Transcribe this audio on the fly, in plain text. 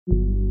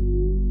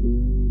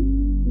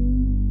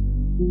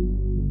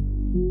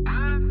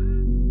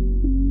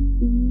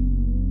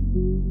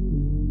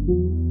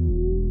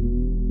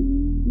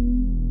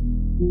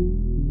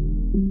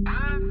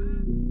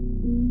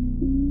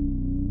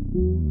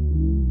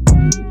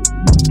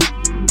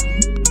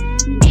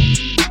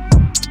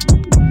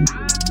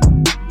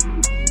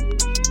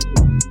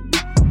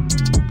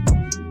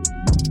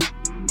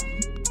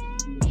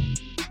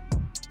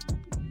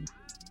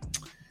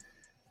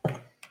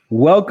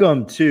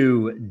Welcome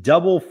to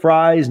Double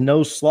Fries,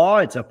 No Slaw.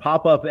 It's a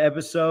pop-up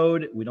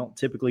episode. We don't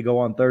typically go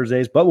on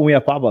Thursdays, but when we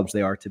have pop-ups,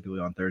 they are typically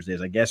on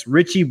Thursdays, I guess.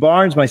 Richie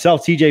Barnes,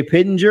 myself, TJ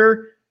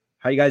Pittenger.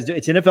 How you guys doing?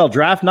 It's NFL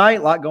draft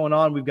night. A lot going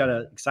on. We've got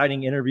an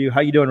exciting interview.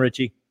 How you doing,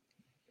 Richie?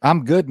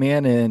 I'm good,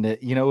 man. And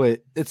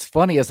it's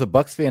funny as a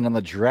Bucs fan on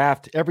the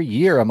draft every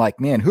year. I'm like,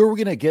 man, who are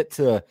we going to get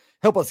to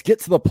help us get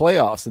to the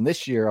playoffs? And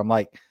this year I'm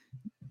like,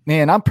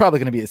 man, I'm probably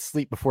going to be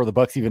asleep before the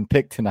Bucs even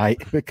pick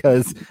tonight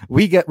because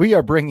we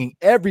are bringing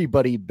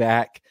everybody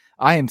back.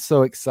 I am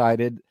so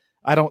excited.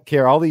 I don't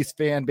care. All these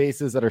fan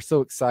bases that are so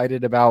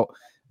excited about,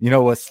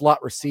 a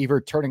slot receiver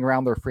turning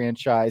around their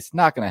franchise.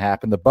 Not going to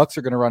happen. The Bucs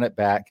are going to run it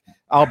back.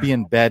 I'll be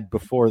in bed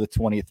before the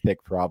 20th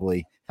pick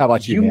probably. How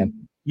about you,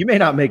 man? You may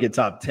not make it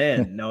top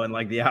 10 knowing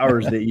like the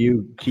hours that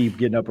you keep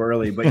getting up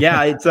early, but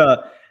yeah, it's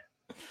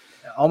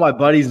all my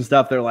buddies and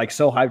stuff. They're like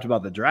so hyped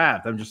about the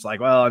draft. I'm just like,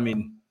 well, I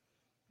mean,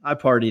 I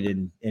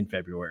partied in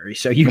February,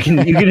 so you can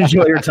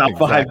enjoy your top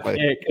five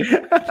pick.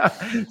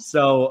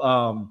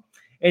 So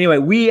anyway,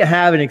 we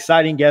have an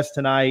exciting guest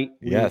tonight.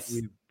 Yes.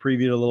 We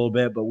previewed a little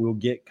bit, but we'll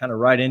get kind of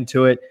right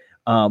into it.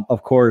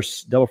 Of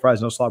course, Double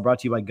Fries No Slaw brought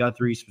to you by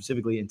Guthrie,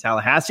 specifically in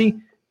Tallahassee.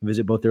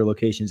 Visit both their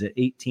locations at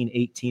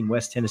 1818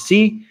 West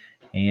Tennessee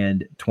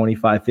and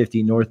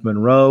 2550 North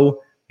Monroe.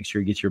 Make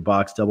sure you get your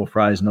box Double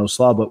Fries No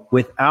Slaw. But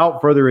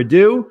without further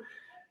ado,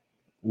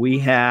 we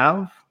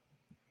have,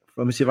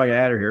 let me see if I can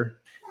add her here,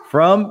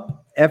 from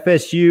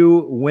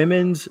FSU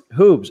Women's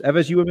Hoops,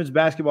 FSU Women's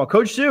Basketball,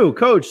 Coach Sue.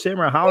 Coach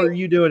Samara, how are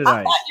you doing tonight?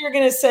 I thought you were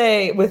going to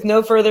say, with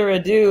no further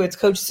ado, it's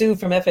Coach Sue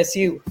from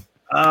FSU.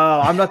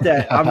 Oh, I'm not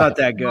that good. I'm not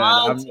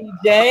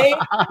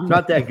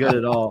that good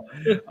at all.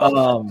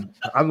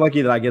 I'm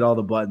lucky that I get all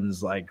the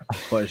buttons like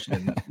pushed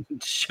and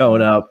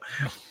shown up.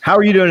 How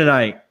are you doing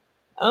tonight?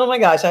 Oh my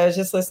gosh, I was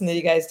just listening to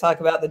you guys talk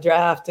about the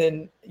draft,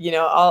 and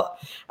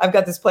I've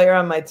got this player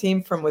on my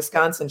team from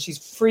Wisconsin. She's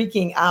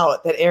freaking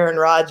out that Aaron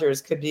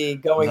Rodgers could be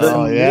going.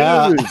 Oh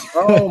yeah!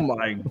 Oh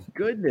my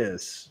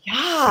goodness!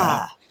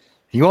 Yeah,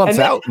 he wants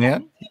out,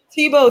 man.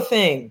 Tebow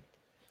thing.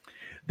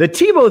 The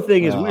Tebow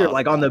thing is weird.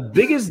 Like on the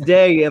biggest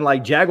day in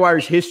like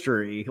Jaguars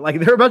history, like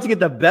they're about to get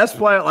the best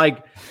player.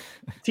 Like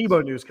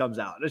Tebow news comes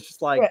out. It's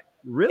just like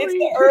really.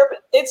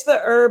 It's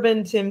the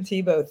urban Tim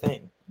Tebow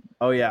thing.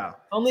 Oh yeah.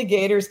 Only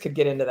Gators could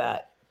get into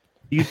that.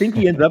 Do you think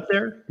he ends up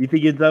there? Do you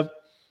think he ends up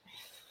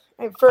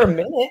for a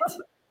minute?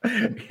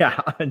 Yeah,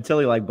 until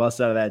he like busts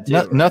out of that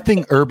too.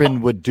 Nothing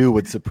Urban would do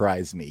would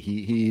surprise me.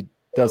 He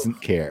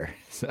doesn't care.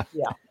 So.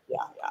 Yeah.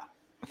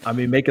 I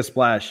mean, make a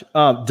splash.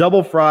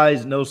 Double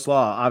Fries, No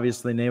Slaw,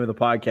 obviously name of the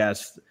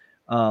podcast.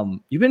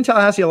 You've been in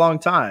Tallahassee a long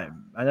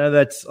time. I know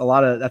that's a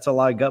lot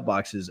of gut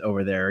boxes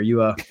over there. Are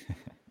you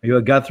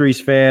a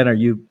Guthrie's fan?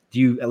 Do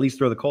you at least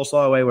throw the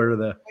coleslaw away? What are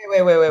the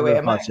wait?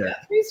 Am I a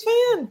Guthrie's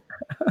fan?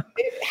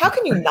 How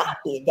can you not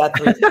be a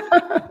Guthrie's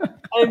fan?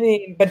 I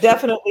mean, but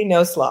definitely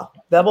No Slaw.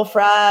 Double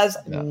Fries,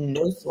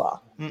 No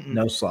Slaw.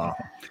 No Slaw.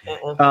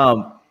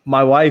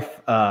 My wife,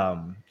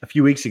 a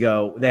few weeks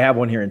ago, they have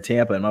one here in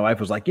Tampa, and my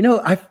wife was like,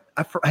 I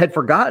had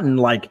forgotten,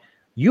 like,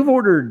 you've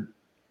ordered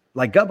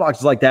like gut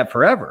boxes like that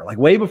forever, like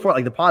way before,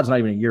 like the pod's not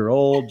even a year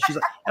old. She's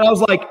like, and I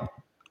was like,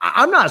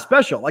 I'm not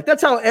special. Like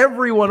that's how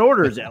everyone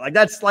orders it.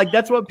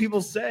 That's what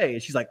people say.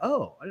 And she's like,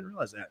 oh, I didn't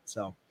realize that.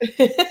 So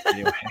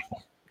anyway,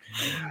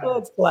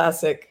 it's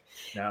classic.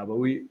 No, but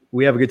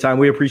we have a good time.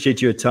 We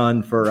appreciate you a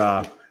ton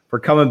for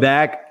coming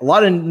back. A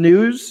lot of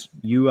news.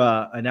 You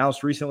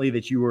announced recently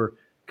that you were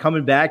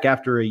coming back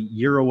after a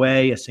year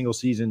away, a single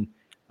season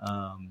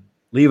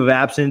leave of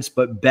absence,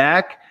 but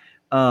back,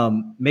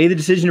 made the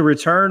decision to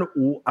return.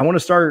 I want to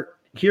start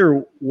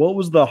here. What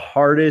was the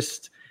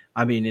hardest,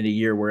 I mean, in a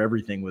year where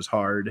everything was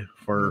hard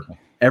for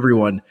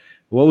everyone,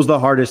 what was the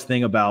hardest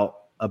thing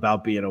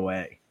about being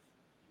away?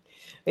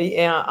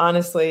 Yeah,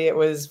 honestly, it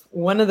was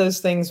one of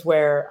those things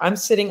where I'm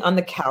sitting on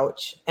the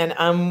couch and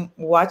I'm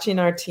watching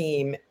our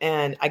team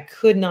and I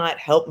could not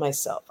help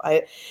myself.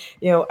 I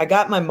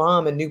got my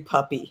mom a new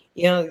puppy.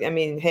 I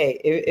mean,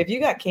 hey, if you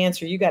got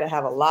cancer, you got to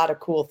have a lot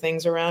of cool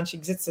things around. She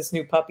gets this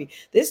new puppy.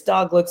 This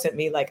dog looks at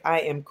me like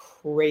I am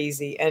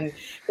crazy. And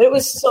it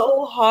was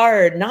so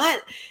hard.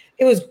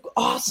 It was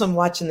awesome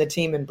watching the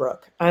team in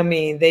Brook. I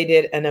mean, they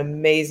did an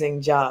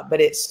amazing job,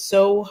 but it's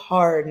so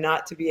hard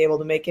not to be able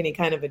to make any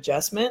kind of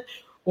adjustment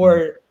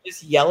or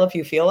just yell if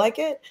you feel like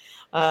it.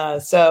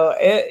 So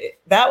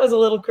that was a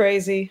little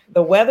crazy.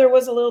 The weather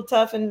was a little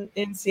tough in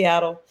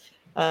Seattle.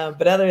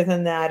 But other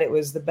than that, it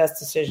was the best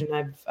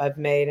decision I've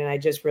made. And I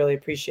just really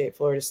appreciate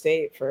Florida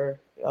State for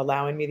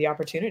allowing me the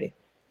opportunity.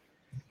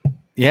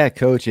 Yeah,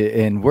 Coach.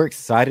 And we're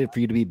excited for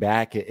you to be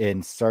back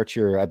and start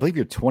your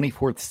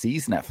 24th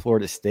season at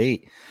Florida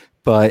State.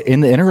 But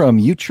in the interim,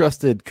 you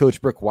trusted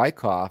Coach Brooke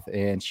Wyckoff,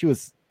 and she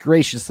was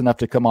gracious enough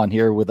to come on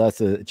here with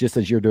us just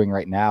as you're doing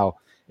right now.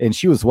 And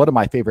she was one of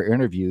my favorite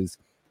interviews.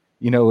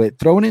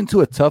 Thrown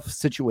into a tough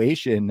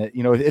situation.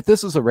 If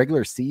this was a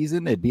regular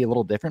season, it'd be a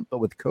little different. But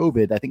with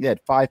COVID, I think they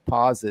had 5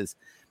 pauses,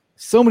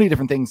 so many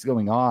different things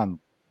going on.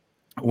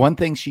 One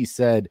thing she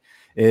said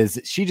is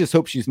she just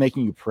hopes she's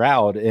making you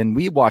proud. And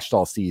we watched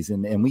all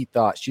season and we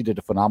thought she did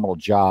a phenomenal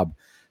job.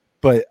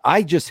 But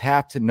I just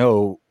have to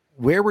know,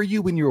 where were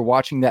you when you were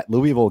watching that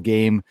Louisville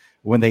game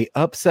when they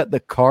upset the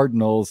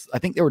Cardinals? I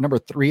think they were number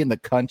 3 in the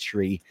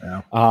country.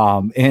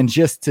 Yeah. And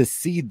just to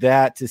see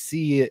that, to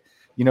see it,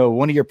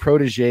 one of your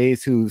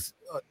proteges who's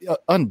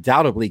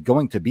undoubtedly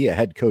going to be a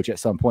head coach at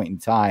some point in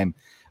time,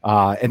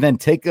 and then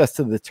take us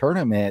to the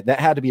tournament, that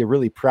had to be a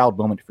really proud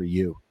moment for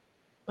you.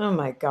 Oh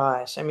my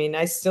gosh. I mean,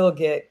 I still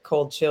get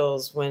cold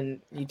chills when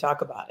you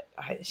talk about it.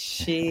 I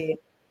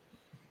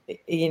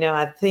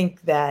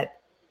think that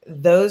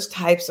those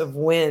types of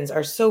wins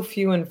are so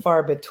few and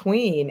far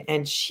between,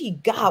 and she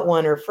got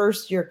one her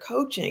first year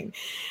coaching.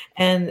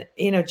 And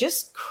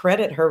just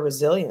credit her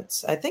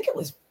resilience. I think it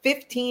was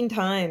 15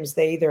 times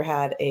they either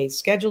had a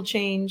schedule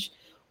change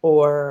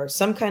or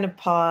some kind of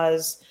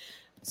pause,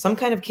 some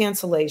kind of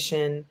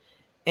cancellation,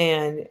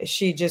 and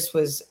she just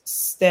was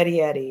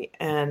steady Eddie.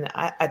 And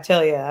I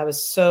tell you, I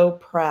was so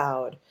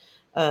proud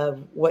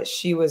of what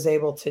she was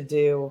able to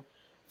do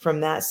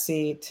from that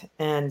seat,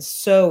 and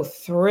so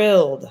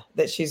thrilled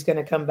that she's going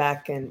to come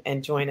back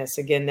and join us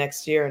again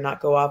next year and not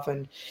go off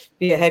and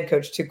be a head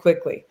coach too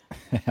quickly.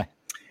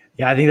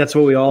 Yeah, I think that's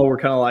what we all were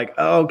kind of like,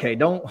 oh, okay,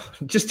 don't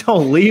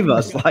leave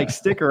us, like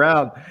stick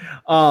around.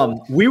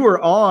 We were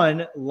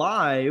on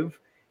live.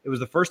 It was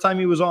the first time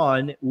he was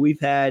on. We've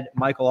had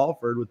Michael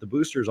Alford with the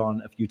Boosters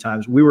on a few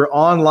times. We were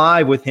on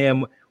live with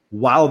him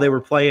while they were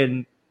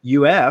playing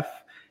UF,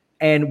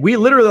 and we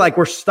literally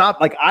were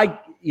stopped. I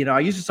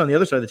used to sit on the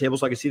other side of the table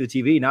so I could see the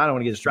TV. Now I don't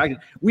want to get distracted.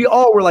 We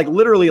all were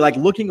literally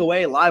looking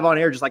away live on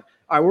air, just all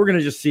right, we're going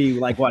to just see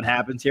what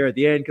happens here at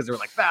the end, because there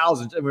were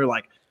fouls, and we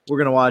were we're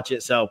going to watch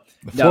it. So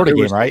the Florida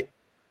game, right?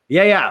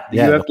 Yeah.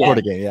 The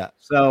Florida game. Yeah.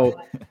 So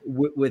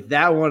with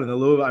that one and the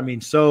Louisville, I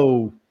mean,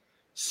 so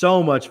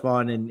much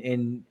fun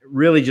and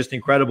really just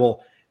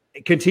incredible.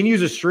 It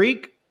continues a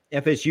streak.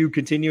 FSU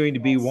continuing to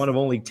be one of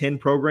only 10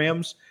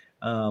 programs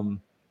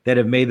that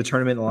have made the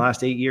tournament in the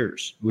last 8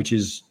 years, which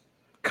is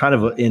kind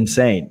of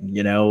insane,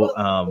 Well,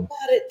 about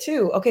it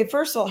too. Okay,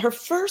 first of all, her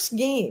first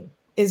game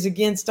is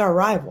against our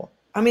rival.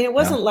 I mean, it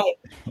wasn't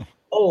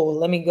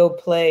let me go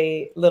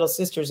play Little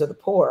Sisters of the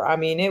Poor. I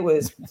mean, it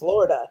was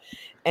Florida,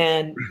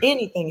 and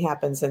anything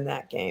happens in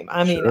that game.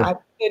 I mean, sure.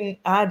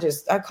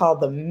 I called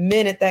the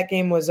minute that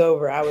game was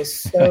over. I was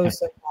so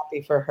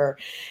happy for her.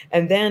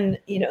 And then,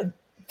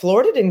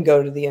 Florida didn't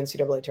go to the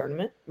NCAA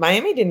tournament.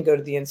 Miami didn't go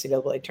to the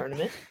NCAA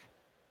tournament.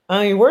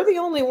 I mean, we're the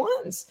only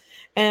ones.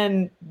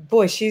 And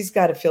boy, she's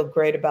got to feel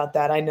great about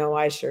that. I know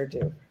I sure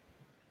do.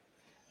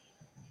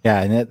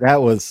 Yeah, and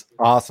that was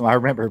awesome. I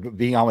remember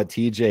being on with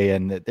TJ,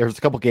 and there was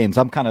a couple games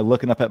I'm kind of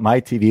looking up at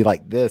my TV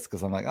like this,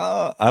 because I'm like,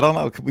 oh, I don't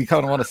know. We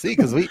kind of want to see,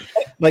 because we,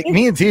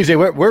 me and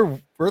TJ,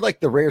 we're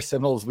like the rare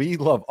Seminoles. We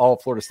love all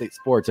Florida State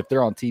sports. If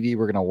they're on TV,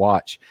 we're going to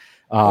watch.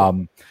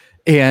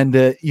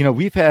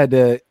 We've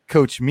had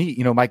Coach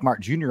meet, Mike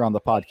Martin Jr. on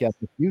the podcast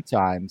a few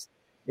times.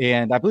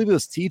 And I believe it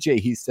was TJ.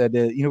 He said,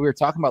 we were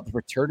talking about the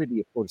fraternity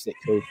of Florida State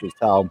coaches,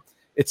 how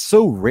it's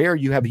so rare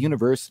you have a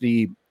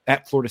university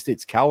at Florida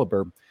State's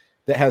caliber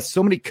that has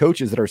so many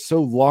coaches that are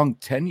so long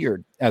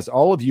tenured as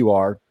all of you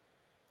are.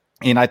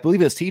 And I believe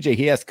it's TJ.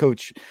 He asked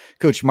Coach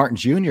Martin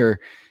Jr.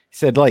 He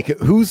said,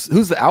 who's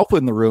the alpha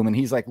in the room? And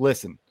he's like,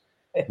 listen,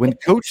 when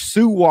Coach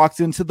Sue walks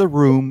into the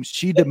room,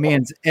 she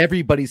demands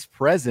everybody's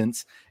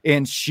presence,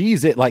 and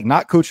she's it.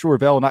 Not Coach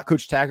Norvell, not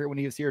Coach Taggart when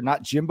he was here,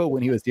 not Jimbo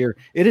when he was here.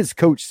 It is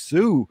Coach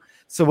Sue.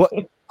 So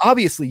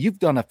obviously you've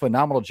done a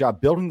phenomenal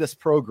job building this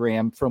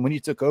program from when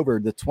you took over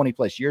the 20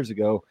 plus years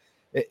ago.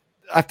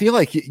 I feel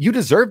like you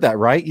deserve that,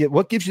 right?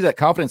 What gives you that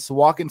confidence to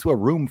walk into a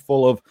room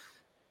full of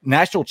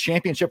national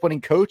championship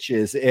winning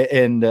coaches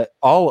and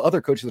all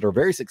other coaches that are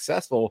very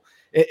successful,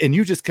 and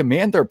you just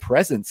command their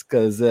presence?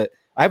 Because I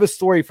have a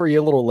story for you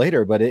a little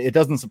later, but it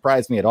doesn't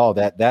surprise me at all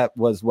that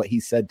was what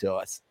he said to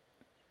us.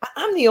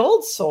 I'm the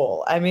old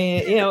soul. I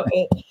mean, it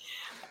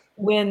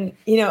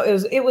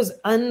was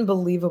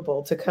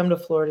unbelievable to come to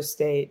Florida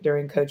State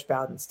during Coach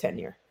Bowden's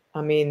tenure.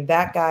 I mean,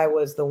 that guy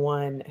was the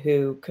one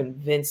who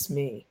convinced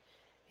me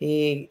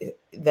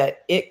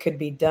that it could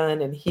be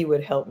done, and he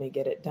would help me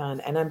get it done.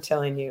 And I'm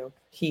telling you,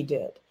 he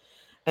did.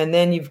 And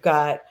then you've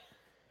got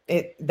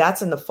it.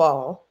 That's in the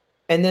fall.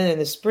 And then in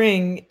the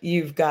spring,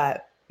 you've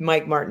got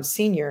Mike Martin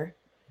Sr.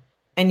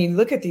 And you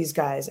look at these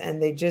guys,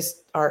 and they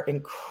just are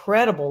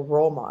incredible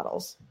role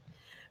models.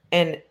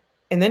 And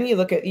then you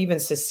look at even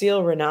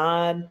Cecile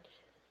Renaud,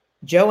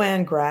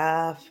 Joanne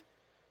Graff,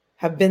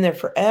 have been there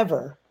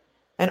forever.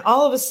 And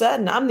all of a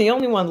sudden, I'm the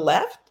only one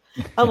left.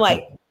 I'm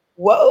like,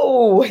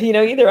 whoa,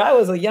 either I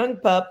was a young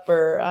pup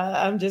or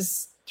I'm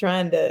just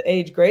trying to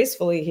age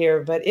gracefully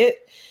here. But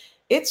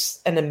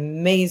it's an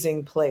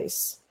amazing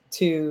place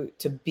to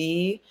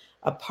be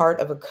a part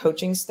of a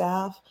coaching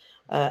staff,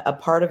 a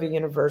part of a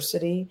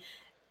university.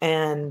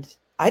 And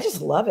I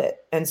just love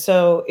it. And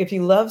so if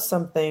you love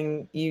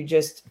something, you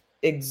just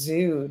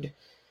exude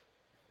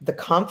the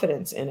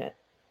confidence in it.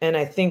 And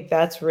I think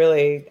that's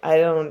really,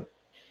 it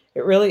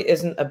really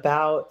isn't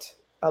about,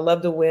 I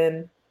love to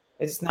win.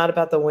 It's not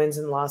about the wins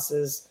and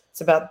losses.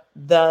 It's about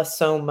the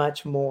so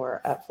much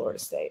more at Florida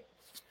State.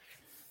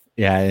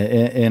 Yeah,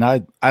 and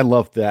I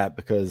love that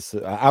because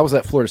I was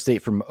at Florida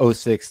State from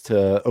 06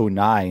 to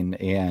 09,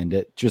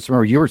 and just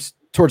remember you were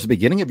towards the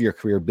beginning of your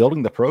career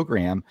building the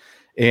program,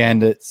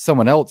 and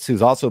someone else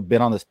who's also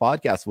been on this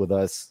podcast with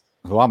us,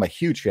 who I'm a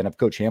huge fan of,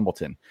 Coach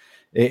Hamilton.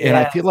 And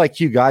I feel like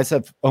you guys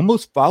have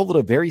almost followed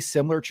a very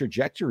similar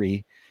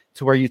trajectory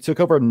to where you took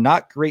over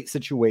not great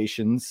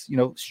situations,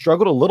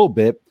 struggled a little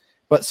bit,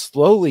 but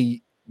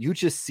slowly you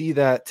just see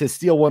that, to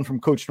steal one from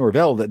Coach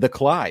Norvell, the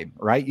climb,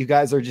 right? You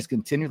guys are just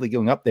continually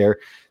going up there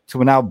to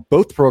when now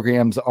both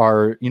programs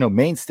are,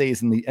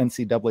 mainstays in the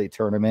NCAA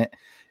tournament.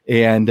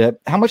 And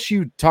how much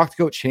you talk to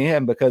Coach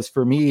Ham, because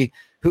for me,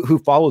 who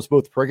follows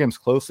both programs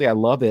closely, I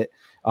love it.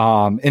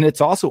 And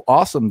it's also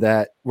awesome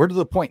that we're to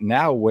the point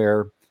now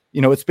where,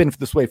 it's been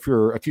this way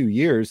for a few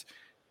years.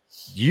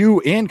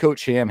 You and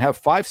Coach Ham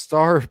have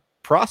 5-star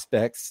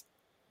prospects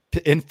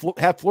and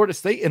have Florida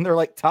State in their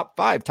like top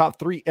 5, top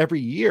 3 every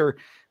year,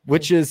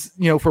 which is,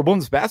 for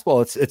women's basketball,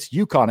 it's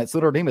UConn, it's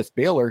Notre Dame, it's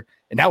Baylor,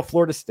 and now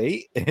Florida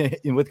State.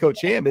 And with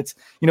Coach Ham, it's,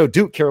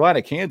 Duke,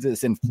 Carolina,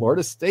 Kansas, and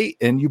Florida State.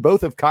 And you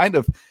both have kind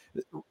of,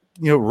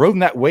 ridden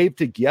that wave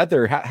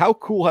together. How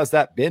cool has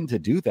that been to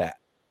do that?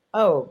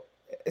 Oh,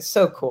 it's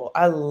so cool.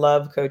 I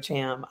love Coach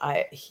Ham.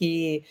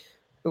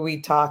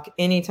 We talk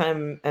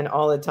anytime and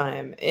all the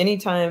time.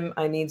 Anytime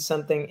I need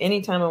something,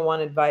 anytime I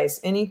want advice,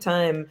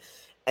 anytime,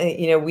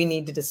 we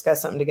need to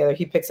discuss something together,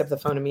 he picks up the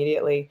phone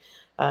immediately.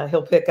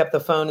 He'll pick up the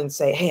phone and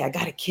say, hey, I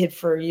got a kid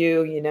for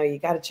you. You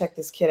got to check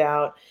this kid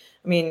out.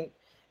 I mean,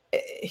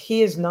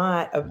 he is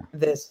not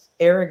this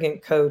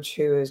arrogant coach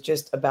who is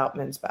just about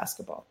men's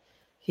basketball.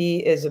 He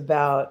is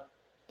about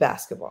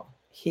basketball.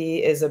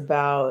 He is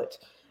about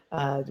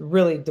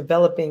really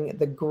developing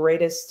the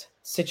greatest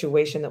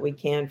situation that we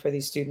can for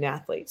these student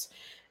athletes.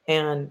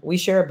 And we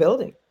share a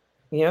building,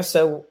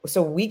 so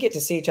we get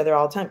to see each other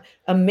all the time.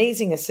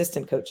 Amazing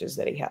assistant coaches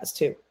that he has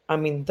too. I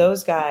mean,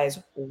 those guys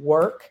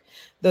work,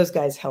 those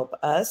guys help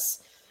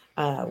us.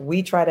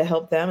 We try to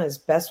help them as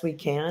best we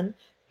can.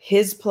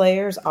 His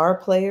players, our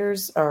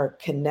players are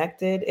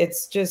connected.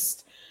 It's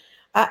just,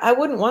 I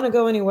wouldn't want to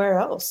go anywhere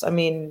else. I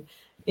mean,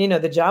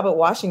 the job at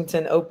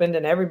Washington opened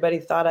and everybody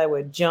thought I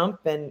would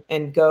jump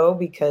and go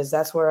because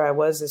that's where I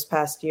was this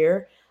past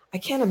year. I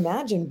can't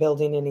imagine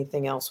building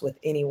anything else with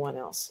anyone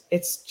else.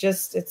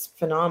 It's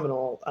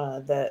phenomenal,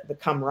 the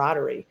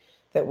camaraderie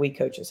that we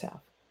coaches have.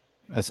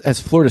 As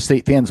Florida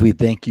State fans, we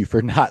thank you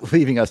for not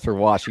leaving us for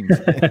Washington.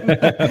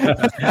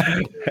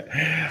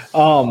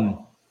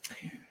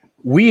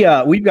 We've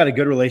got a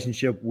good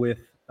relationship with,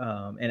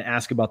 and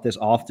ask about this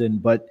often,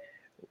 but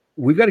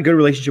we've got a good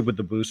relationship with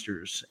the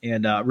boosters,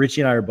 and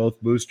Richie and I are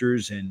both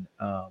boosters, and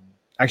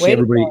actually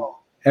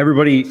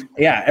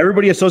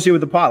everybody associated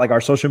with the pot, like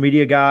our social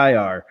media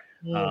guy,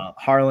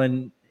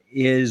 Harlan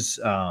is,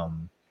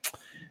 and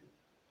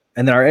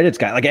then our edits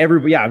guy, like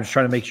everybody. Yeah, I'm just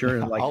trying to make sure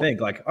and all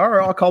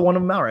right, I'll call one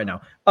of them out right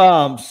now.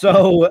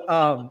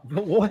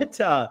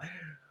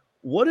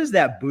 What is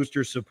that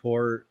booster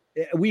support?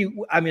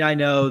 I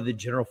know the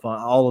general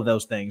fund, all of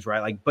those things,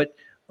 right? Like, but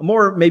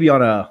more maybe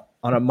on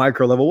a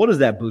micro level, what does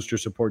that booster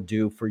support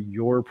do for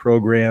your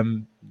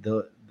program,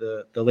 the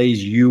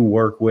ladies you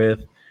work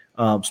with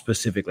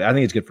specifically? I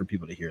think it's good for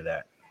people to hear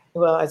that.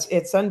 Well,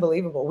 it's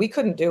unbelievable. We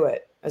couldn't do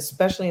it,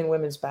 especially in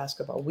women's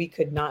basketball. We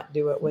could not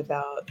do it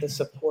without the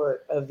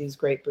support of these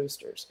great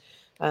boosters.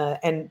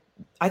 And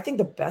I think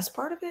the best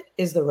part of it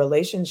is the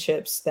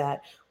relationships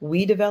that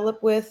we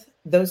develop with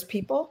those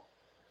people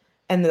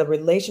and the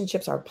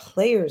relationships our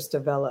players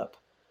develop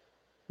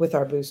with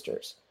our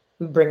boosters.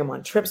 We bring them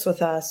on trips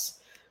with us.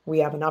 We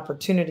have an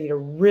opportunity to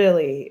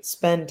really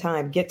spend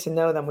time, get to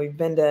know them. We've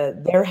been to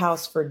their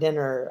house for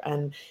dinner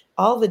and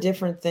all the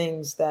different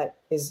things that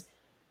is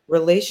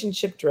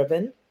relationship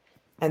driven.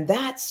 And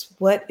that's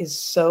what is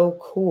so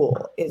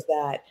cool, is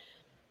that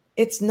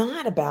it's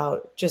not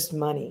about just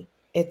money.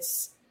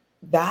 It's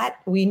that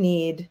we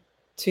need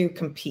to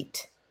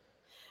compete,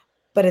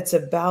 but it's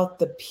about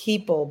the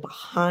people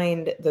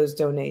behind those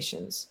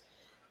donations.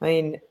 I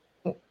mean,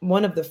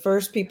 one of the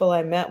first people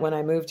I met when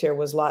I moved here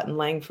was Lawton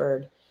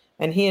Langford,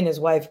 and he and his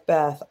wife,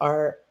 Beth,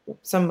 are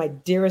some of my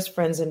dearest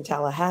friends in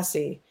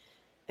Tallahassee.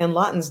 And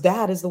Lawton's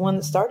dad is the one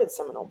that started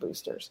Seminole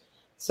Boosters.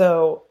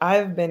 So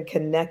I've been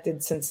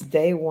connected since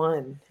day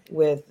one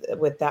with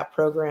that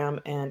program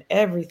and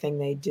everything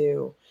they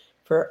do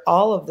for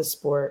all of the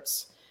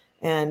sports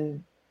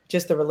and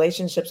just the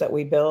relationships that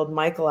we build.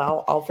 Michael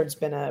Alford's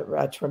been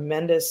a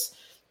tremendous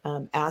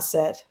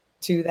asset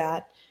to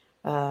that.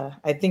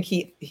 I think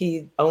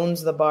he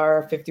owns the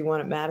bar 51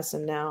 at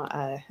Madison now.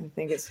 I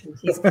think he's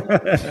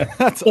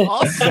that's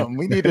awesome.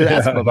 We need to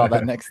ask him about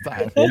that next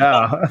time.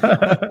 Yeah.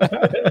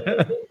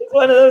 It's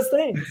one of those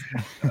things.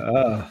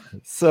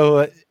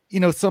 So,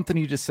 something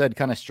you just said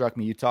kind of struck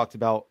me. You talked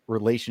about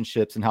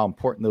relationships and how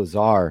important those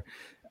are.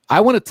 I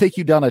want to take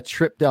you down a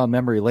trip down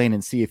memory lane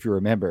and see if you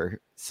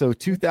remember. So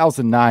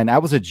 2009, I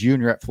was a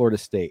junior at Florida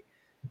State.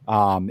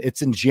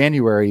 It's in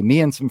January.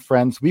 Me and some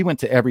friends, we went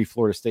to every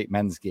Florida State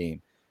men's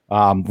game.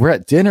 we're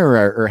at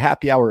dinner or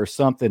happy hour or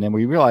something, and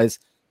we realize,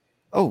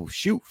 oh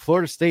shoot,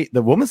 Florida State,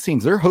 the women's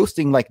teams, they're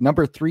hosting like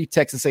number 3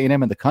 Texas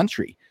A&M in the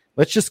country.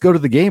 Let's just go to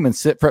the game and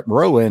sit front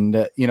row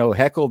and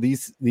heckle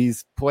these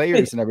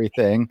players and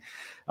everything.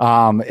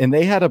 And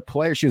they had a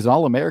player, she was an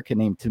All-American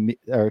named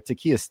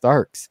Takia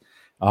Starks.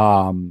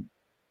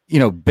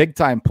 Big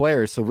time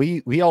player. So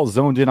we all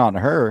zoned in on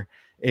her,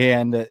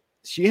 and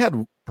she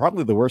had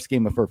probably the worst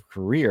game of her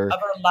career, of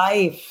her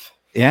life.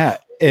 Yeah.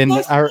 And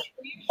are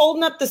you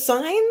holding up the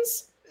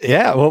signs?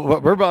 Yeah,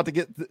 well, we're about to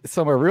get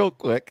somewhere real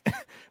quick.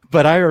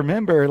 But I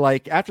remember,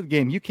 like, after the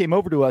game, you came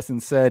over to us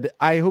and said,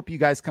 I hope you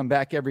guys come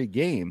back every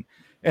game.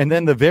 And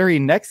then the very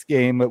next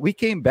game, we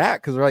came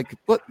back because we're like,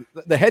 look,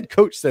 the head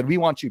coach said, we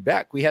want you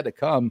back. We had to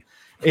come.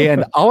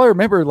 And all I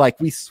remember, like,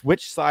 we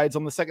switched sides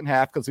on the second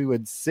half because we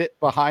would sit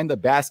behind the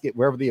basket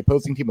wherever the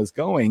opposing team was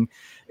going.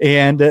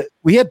 And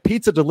we had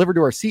pizza delivered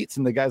to our seats.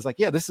 And the guy's like,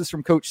 yeah, this is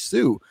from Coach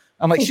Sue.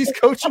 I'm like, she's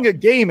coaching a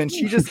game, and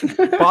she just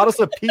bought us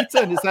a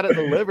pizza and just had it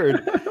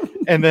delivered.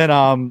 And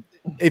then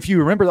if you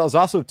remember, that was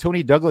also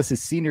Tony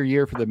Douglas's senior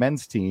year for the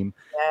men's team.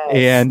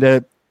 Yes.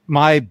 And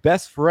my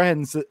best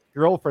friend's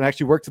girlfriend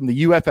actually worked in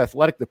the UF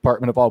athletic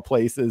department of all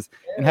places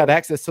and had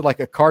access to like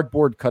a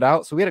cardboard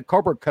cutout. So we had a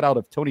cardboard cutout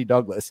of Tony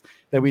Douglas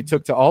that we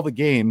took to all the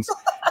games.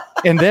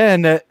 And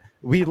then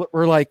we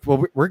were like,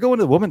 well, we're going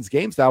to the women's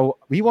games now.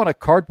 We want a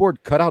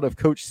cardboard cutout of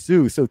Coach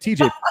Sue. So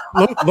TJ,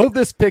 load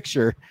this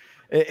picture.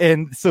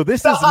 And so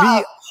this is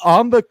me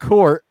on the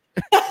court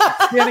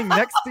standing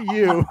next to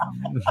you,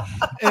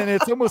 and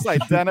it's almost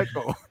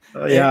identical.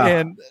 Yeah.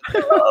 And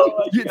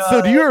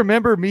so do you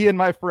remember me and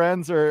my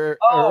friends, or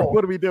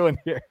what are we doing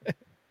here?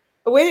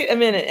 Wait a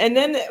minute. And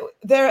then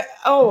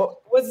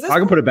was this? I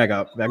can put it back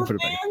up.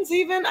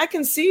 Even I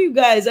can see you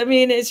guys. I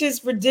mean, it's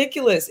just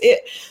ridiculous.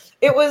 It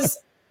was.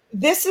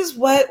 This is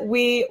what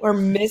we are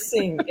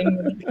missing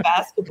in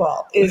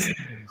basketball is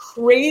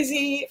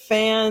crazy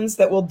fans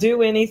that will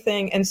do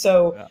anything. And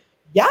so,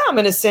 I'm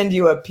going to send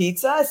you a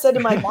pizza. I said to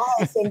my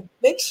guys, and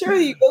make sure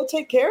you go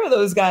take care of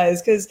those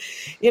guys. Cause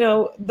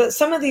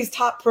some of these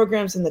top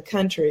programs in the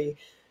country,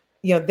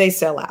 they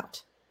sell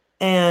out.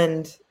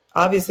 And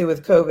obviously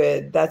with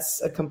COVID,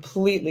 that's a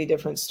completely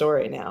different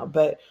story now.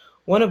 But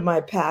one of my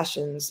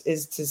passions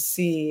is to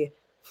see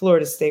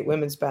Florida State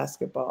women's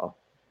basketball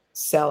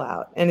sell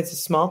out, and it's a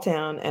small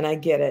town, and I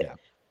get it,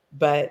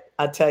 but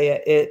I'll tell you,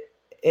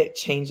 it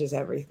changes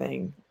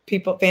everything.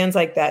 Fans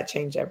like that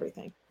change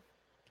everything.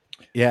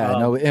 Yeah,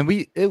 no, and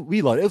we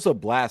loved it. It was a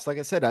blast. Like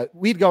I said,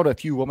 we'd go to a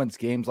few women's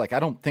games. Like I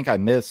don't think I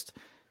missed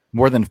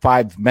more than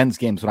 5 men's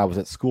games when I was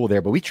at school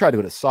there, but we tried to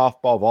go to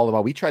softball,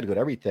 volleyball. We tried to go to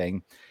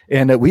everything,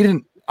 and we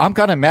didn't. I'm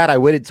kind of mad I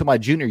waited till my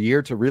junior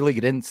year to really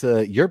get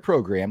into your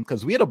program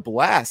because we had a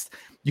blast.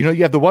 You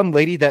have the one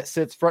lady that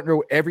sits front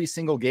row every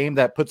single game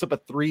that puts up a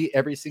 3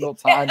 every single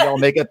time. Y'all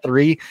make a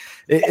 3.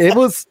 It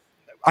was,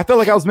 I felt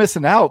like I was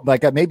missing out.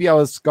 Like maybe I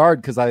was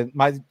scarred because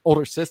my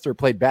older sister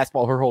played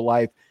basketball her whole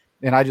life.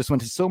 And I just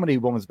went to so many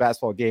women's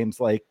basketball games,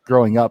 like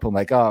growing up. I'm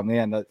like, oh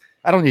man,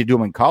 I don't need to do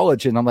them in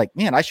college. And I'm like,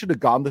 man, I should have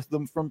gone to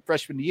them from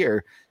freshman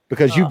year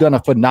because you've done a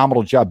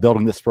phenomenal job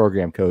building this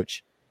program,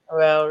 Coach.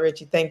 Well,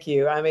 Richie, thank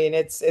you. I mean,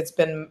 it's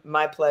been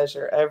my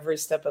pleasure every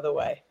step of the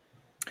way.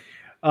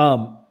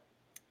 I'll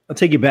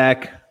take you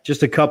back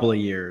just a couple of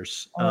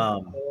years.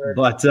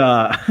 But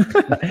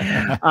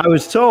I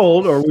was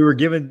told, or we were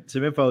given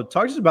some info,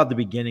 talk to us about the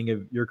beginning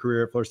of your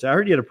career at Florida State. I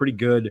heard you had a pretty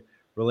good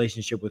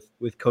relationship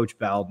with Coach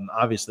Bowden.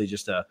 Obviously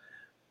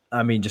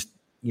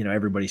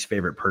everybody's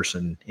favorite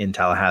person in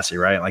Tallahassee,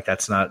 right? Like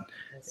that's not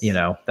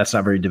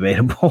very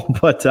debatable,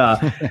 but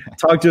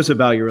talk to us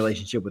about your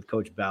relationship with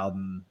Coach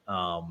Bowden.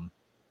 Tell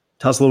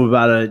us a little bit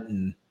about it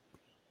and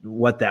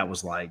what that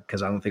was like,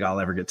 because I don't think I'll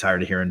ever get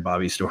tired of hearing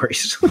Bobby's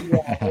stories.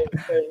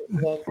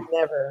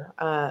 Never.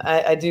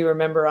 I do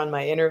remember on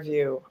my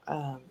interview,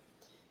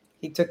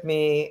 he took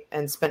me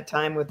and spent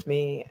time with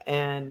me,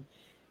 and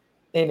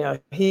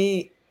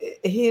he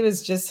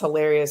was just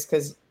hilarious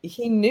because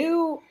he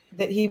knew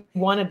that he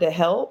wanted to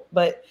help,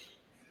 but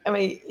I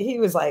mean, he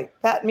was like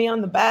patting me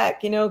on the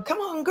back, come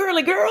on,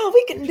 girly girl,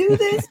 we can do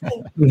this.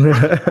 And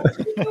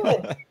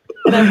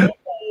I will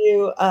tell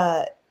you,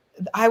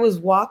 I was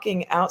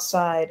walking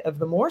outside of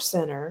the Moore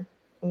Center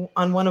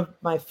on one of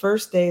my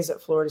first days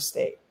at Florida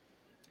State,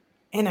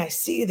 and I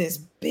see this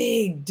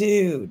big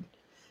dude,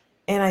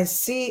 and I'm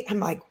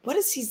like, what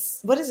does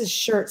his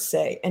shirt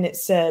say? And it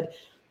said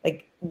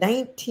like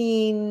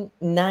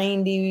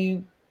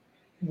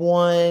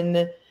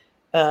 1991,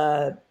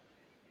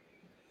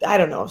 I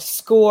don't know,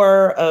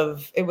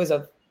 it was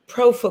a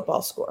pro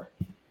football score.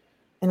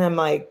 And I'm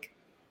like,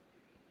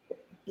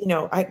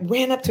 I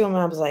ran up to him and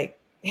I was like,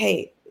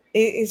 hey,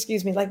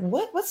 excuse me, like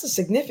what's the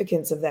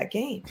significance of that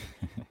game?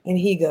 And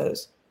he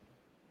goes,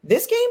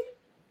 this game?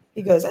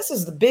 He goes, this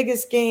is the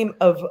biggest game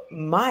of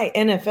my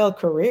NFL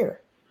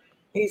career.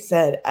 He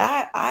said,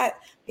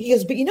 he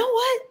goes, but you know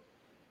what?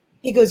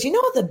 He goes, you know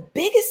what the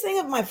biggest thing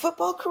of my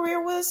football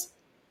career was?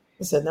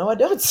 I said, no, I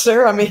don't,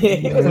 sir. I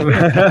mean,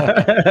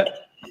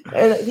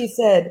 and he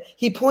said,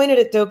 he pointed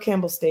at Doak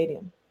Campbell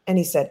Stadium. And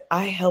he said,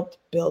 I helped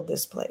build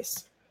this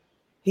place.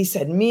 He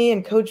said, me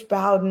and Coach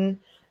Bowden,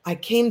 I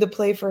came to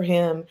play for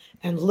him,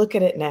 and look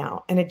at it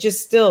now. And it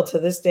just still to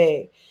this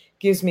day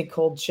gives me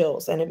cold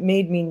chills. And it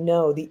made me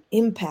know the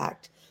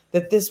impact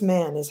that this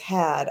man has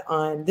had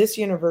on this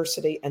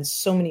university and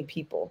so many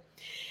people.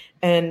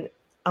 And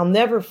I'll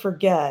never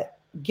forget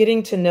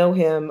getting to know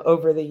him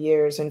over the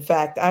years. In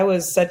fact, I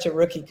was such a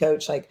rookie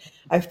coach. Like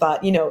I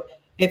thought,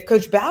 if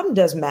Coach Bowden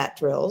does mat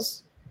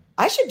drills,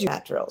 I should do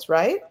mat drills,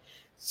 right?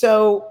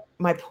 So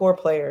my poor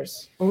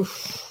players,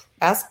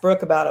 ask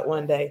Brooke about it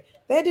one day.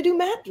 They had to do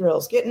mat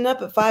drills, getting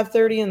up at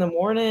 5:30 in the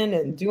morning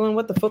and doing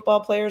what the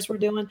football players were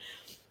doing.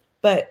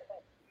 But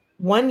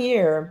one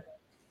year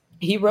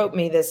he wrote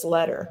me this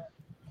letter,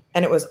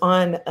 and it was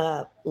on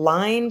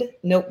lined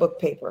notebook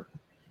paper.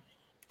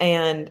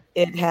 And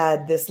it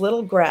had this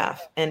little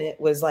graph, and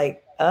it was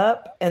like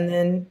up and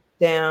then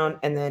down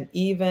and then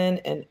even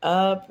and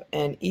up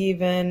and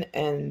even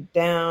and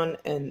down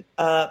and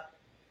up.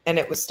 And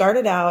it was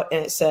started out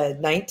and it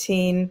said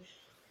 19,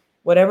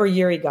 whatever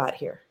year he got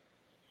here.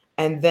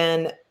 And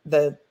then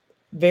the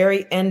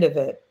very end of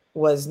it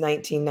was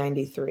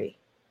 1993.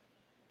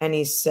 And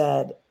he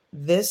said,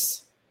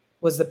 this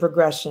was the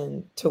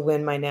progression to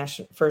win my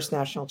first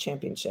national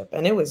championship.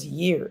 And it was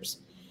years.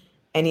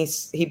 And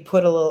he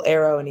put a little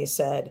arrow and he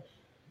said,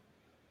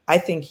 I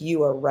think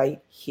you are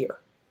right here.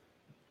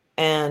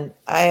 And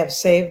I have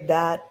saved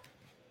that.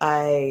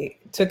 I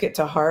took it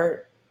to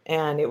heart.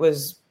 And it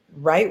was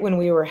right when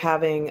we were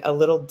having a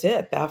little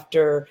dip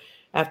after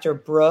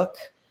Brooke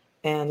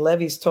and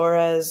Levis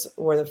Torres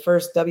were the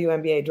first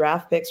WNBA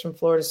draft picks from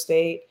Florida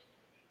State.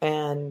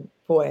 And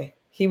boy,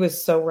 he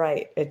was so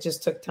right. It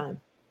just took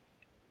time.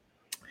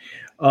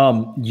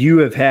 You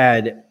have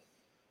had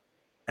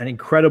an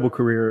incredible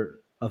career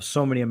of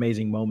so many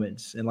amazing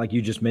moments. And like you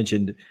just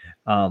mentioned,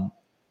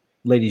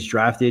 ladies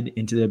drafted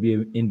into the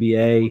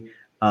WNBA,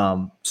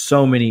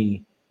 so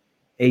many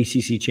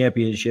ACC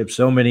championships,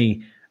 so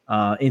many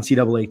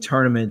NCAA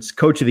tournaments,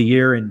 coach of the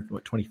year in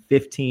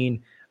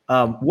 2015.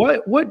 I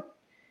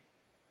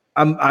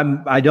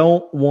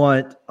don't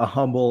want a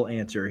humble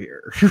answer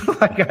here.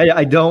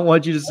 I don't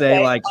want you to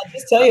say I'll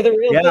just tell you the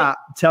real thing.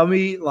 Tell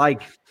me,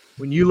 like,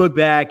 when you look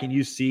back and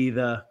you see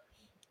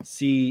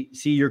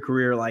your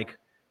career, like,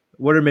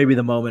 what are maybe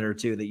the moment or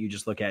two that you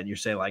just look at and you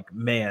say, like,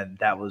 man,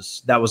 that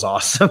was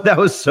awesome. That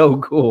was so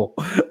cool.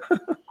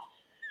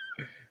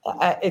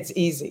 It's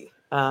easy.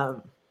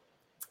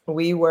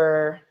 We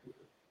were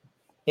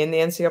in the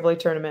NCAA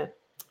tournament.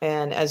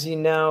 And as you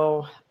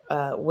know,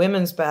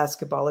 women's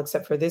basketball,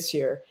 except for this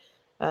year,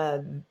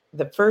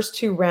 the first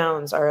two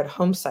rounds are at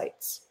home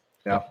sites.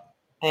 Yeah.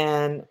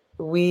 And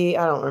I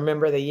don't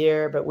remember the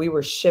year, but we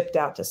were shipped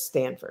out to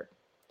Stanford.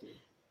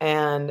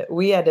 And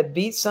we had to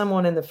beat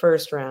someone in the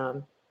first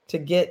round to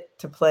get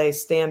to play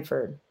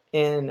Stanford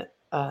in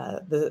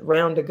the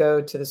round to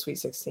go to the Sweet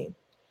 16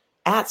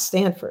 at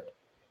Stanford,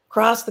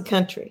 across the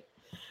country.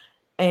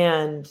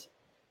 And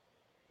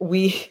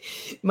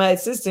my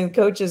assistant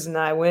coaches and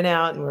I went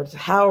out and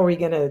how are we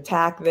going to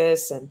attack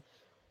this? And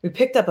we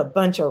picked up a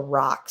bunch of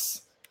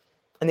rocks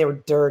and they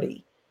were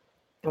dirty.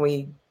 And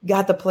we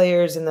got the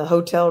players in the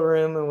hotel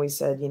room and we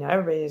said,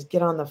 everybody just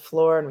get on the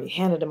floor, and we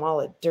handed them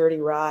all a dirty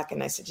rock.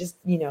 And I said, just,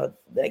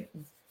 like,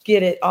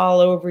 get it all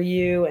over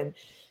you. And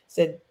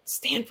said,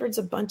 Stanford's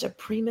a bunch of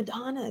prima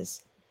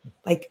donnas.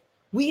 Like,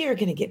 we are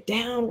going to get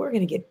down. We're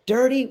going to get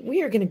dirty.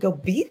 We are going to go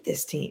beat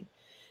this team.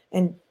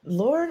 And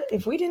Lord,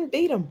 if we didn't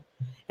beat them,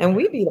 and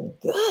we beat them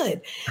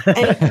good.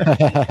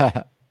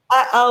 And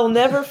I'll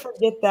never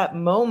forget that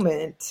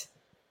moment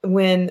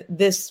when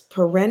this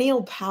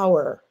perennial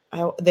power,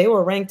 they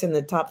were ranked in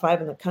the top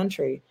 5 in the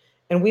country,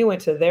 and we went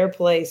to their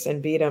place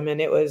and beat them.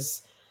 And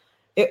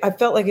I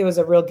felt like it was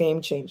a real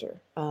game changer.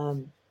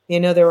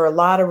 There were a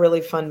lot of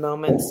really fun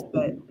moments,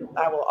 but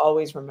I will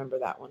always remember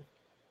that one.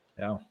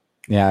 Yeah.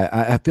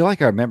 Yeah. I feel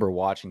like I remember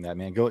watching that,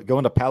 man.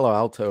 Going to Palo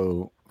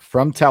Alto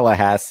from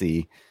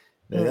Tallahassee.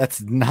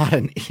 That's not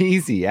an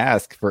easy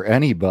ask for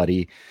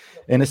anybody.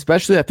 And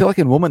especially, I feel like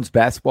in women's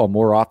basketball,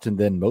 more often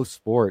than most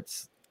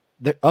sports,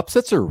 the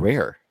upsets are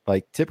rare.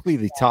 Like, typically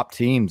the top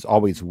teams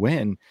always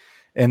win.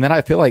 And then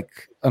I feel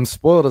like I'm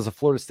spoiled as a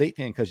Florida State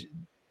fan because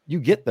you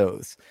get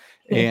those.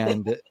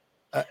 And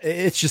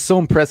it's just so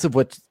impressive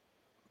what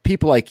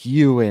people like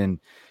you and,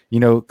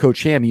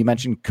 Coach Ham, you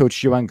mentioned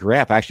Coach Joanne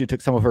Graff. I actually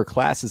took some of her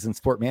classes in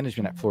sport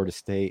management at Florida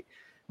State.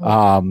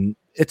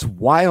 It's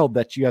wild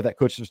that you have that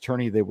coach's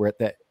attorney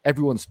that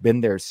everyone's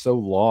been there so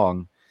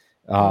long.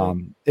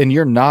 And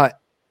you're not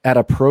at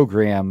a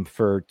program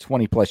for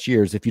 20 plus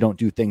years if you don't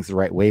do things the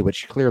right way,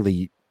 which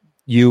clearly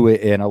you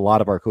and a lot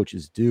of our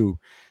coaches do.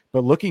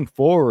 But looking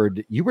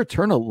forward, you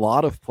return a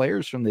lot of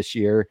players from this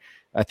year.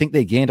 I think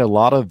they gained a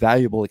lot of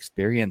valuable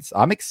experience.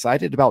 I'm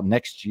excited about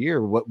next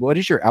year. What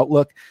is your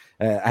outlook?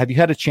 Have you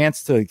had a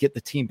chance to get the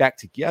team back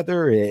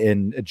together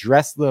and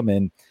address them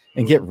and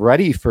get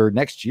ready for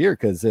next year?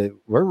 Because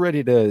we're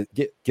ready to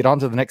get on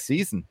to the next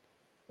season.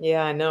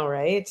 Yeah, I know,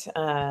 right?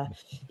 I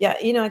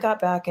got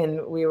back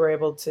and we were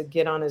able to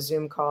get on a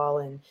Zoom call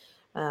and,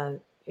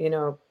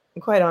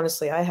 quite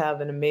honestly, I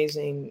have an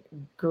amazing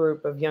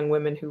group of young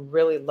women who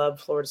really love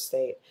Florida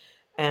State.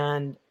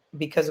 And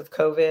because of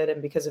COVID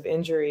and because of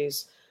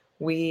injuries,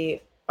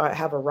 we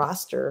have a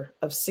roster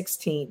of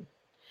 16.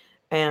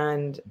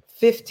 And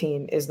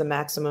 15 is the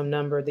maximum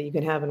number that you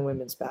can have in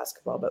women's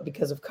basketball. But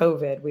because of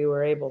COVID, we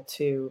were able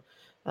to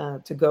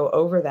go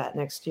over that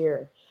next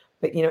year.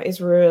 But,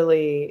 it's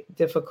really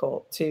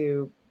difficult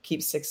to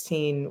keep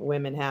 16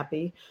 women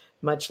happy,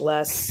 much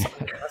less on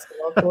the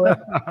basketball court.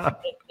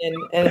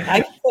 And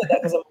I can say that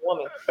because I'm a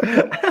woman.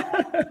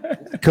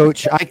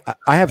 Coach,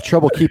 I have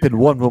trouble keeping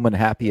one woman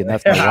happy, and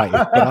that's my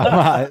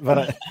wife.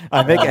 But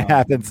I make it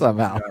happen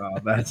somehow. Oh,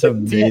 that's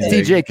amazing.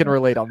 TJ can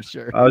relate, I'm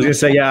sure. I was gonna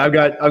say, yeah, I've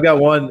got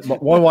one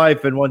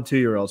wife and 1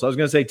 2-year-old. So I was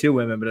gonna say 2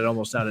 women, but it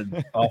almost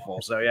sounded awful.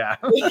 So yeah.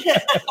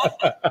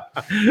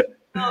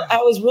 Well, I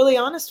was really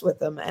honest with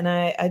them, and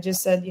I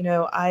just said,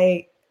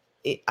 I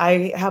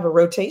have a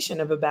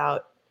rotation of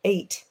about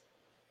 8.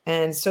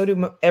 And so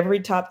do every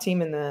top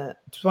team in the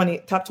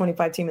top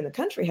 25 team in the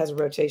country has a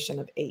rotation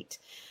of 8.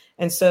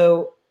 And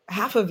so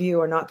half of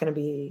you are not going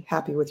to be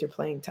happy with your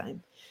playing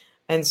time.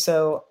 And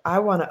so I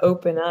want to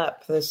open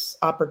up this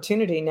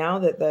opportunity now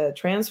that the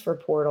transfer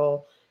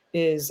portal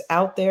is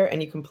out there and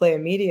you can play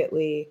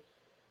immediately.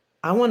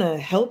 I want to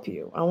help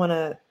you. I want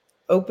to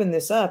open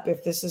this up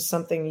if this is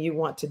something you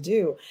want to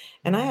do.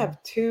 And I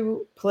have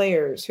 2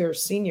 players who are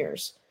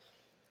seniors,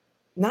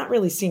 not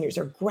really seniors,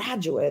 they're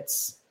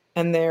graduates.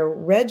 And they're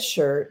red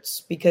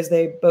shirts because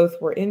they both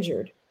were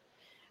injured.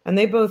 And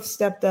they both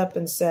stepped up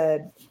and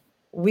said,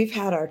 we've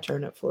had our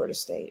turn at Florida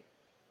State.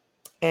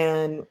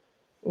 And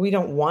we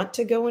don't want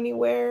to go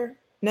anywhere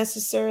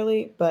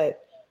necessarily,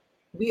 but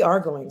we are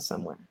going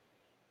somewhere.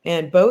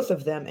 And both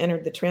of them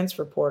entered the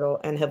transfer portal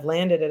and have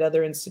landed at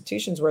other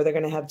institutions where they're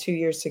going to have 2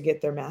 years to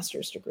get their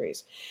master's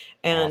degrees.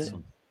 And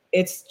awesome.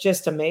 It's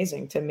just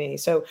amazing to me.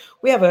 So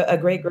we have a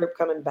great group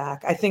coming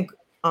back. I think,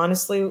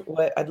 honestly,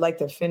 what I'd like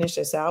to finish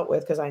this out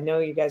with, because I know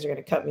you guys are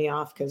going to cut me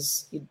off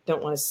because you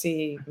don't want to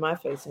see my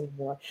face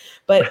anymore.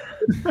 But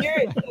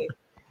seriously,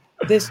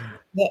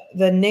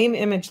 the name,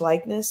 image,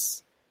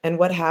 likeness, and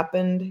what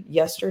happened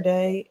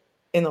yesterday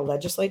in the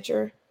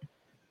legislature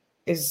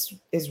is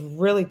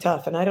really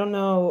tough. And I don't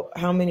know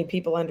how many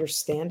people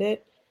understand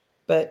it,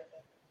 but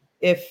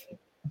if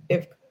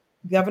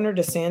Governor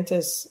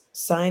DeSantis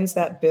signs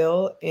that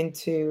bill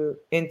into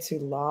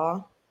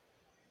law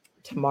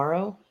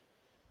tomorrow,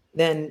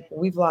 then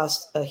we've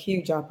lost a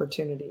huge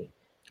opportunity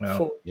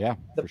for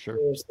sure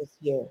this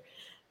year.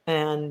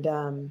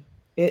 And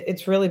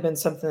it's really been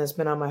something that's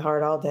been on my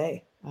heart all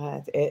day.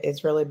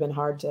 It's really been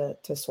hard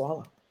to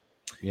swallow.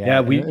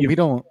 Yeah, we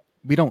don't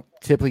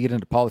typically get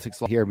into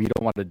politics here. We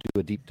don't want to do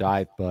a deep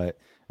dive, but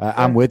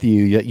I'm with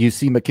you. You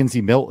see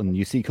Mackenzie Milton,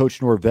 you see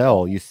Coach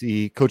Norvell, you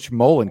see Coach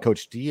Mullen,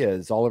 Coach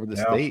Diaz all over the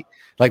state.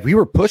 Like, we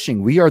were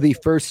pushing. We are the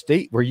first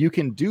state where you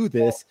can do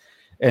this.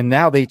 And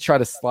now they try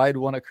to slide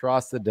one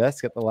across the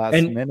desk at the last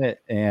minute.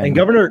 And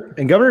Governor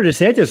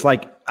DeSantis,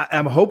 like,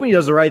 I'm hoping he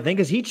does the right thing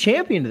because he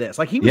championed this.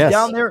 Like, he was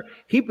down there.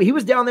 He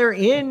was down there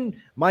in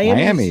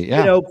Miami,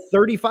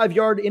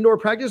 35-yard indoor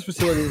practice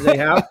facility that they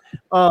have.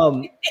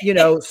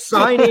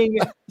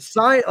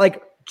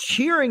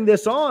 Cheering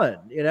this on.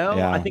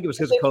 I think it was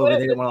because of COVID.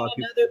 They didn't want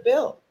another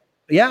bill.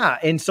 Yeah,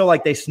 and so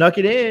like they snuck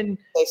it in,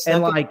 it's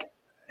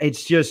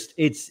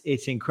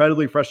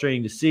incredibly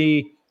frustrating to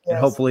see. Yes. And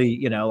hopefully,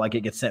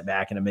 it gets sent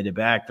back and admitted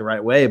back the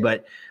right way.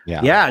 But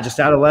just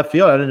out of left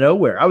field, out of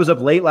nowhere. I was up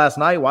late last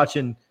night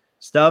watching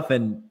stuff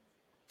and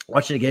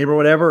watching a game or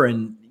whatever.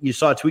 And you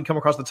saw a tweet come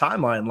across the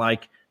timeline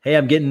like, hey,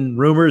 I'm getting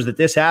rumors that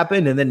this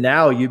happened. And then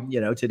now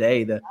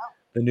today the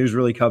news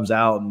really comes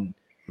out, and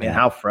man,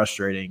 how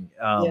frustrating.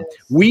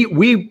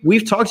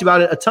 We've talked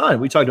about it a ton.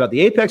 We talked about the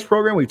Apex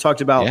program. We've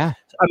talked about,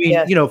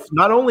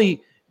 not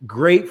only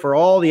great for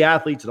all the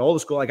athletes and all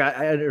the school. Like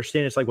I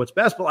understand it's like what's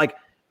best, but like,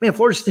 man,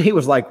 Florida State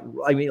was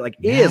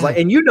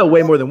and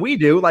way more than we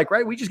do. Like,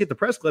 right. We just get the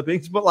press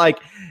clippings, but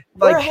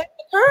we're ahead of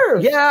the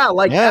curve. Yeah.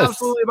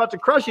 Absolutely about to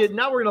crush it.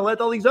 Now we're going to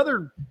let all these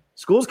other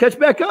schools catch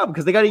back up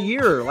because they got a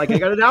year, they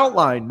got an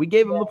outline. We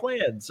gave them the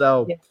plan.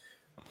 So,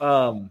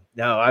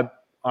 no,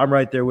 I'm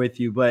right there with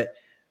you, but,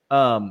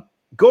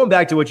 going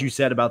back to what you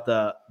said about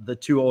the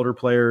 2 older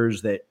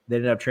players that they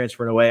ended up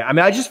transferring away. I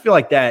mean, I just feel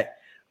like that,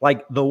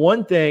 like the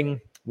one thing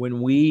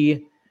when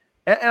we,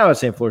 and I'm not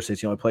saying Florida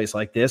State's the only place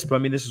like this, but I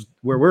mean, this is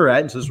where we're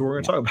at, and so this is what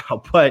we're going to talk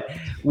about. But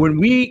when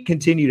we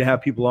continue to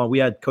have people on, we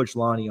had Coach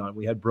Lonnie on,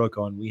 we had Brooke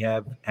on, we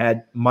have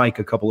had Mike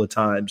a couple of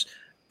times,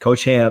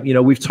 Coach Ham,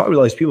 we've talked with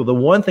all these people. The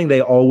one thing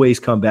they always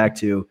come back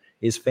to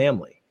is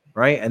family,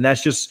 right? And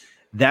that's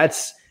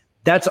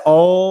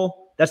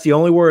the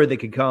only word that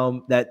could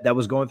come that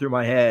was going through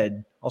my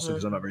head, also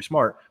because I'm not very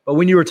smart. But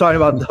when you were talking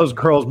about those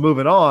girls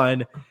moving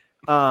on,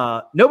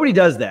 nobody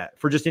does that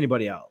for just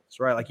anybody else,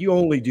 right? Like you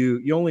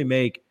only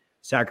make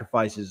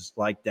sacrifices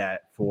like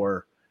that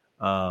for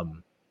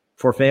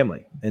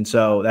family. And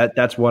so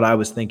that's what I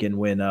was thinking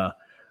when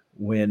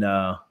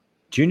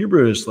Junior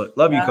Bruce,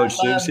 love you, Coach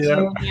Stoops.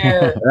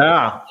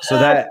 Yeah.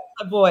 So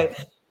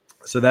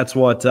that's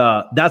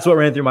what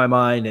ran through my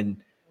mind.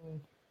 And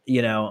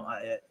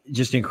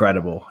just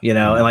incredible, and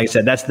like I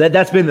said,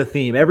 that's been the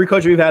theme. Every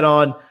coach we've had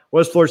on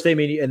was Florida State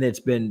media, and it's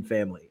been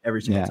family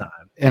every single time.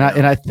 And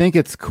I think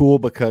it's cool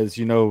because,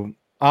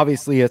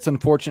 obviously it's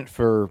unfortunate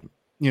for,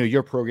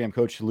 your program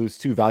coach to lose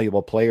two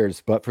valuable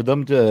players, but for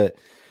them to,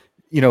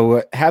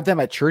 have them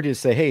at church to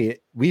say, hey,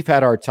 we've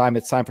had our time.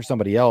 It's time for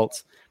somebody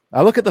else.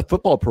 I look at the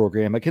football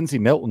program, Mackenzie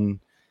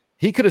Milton,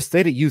 he could have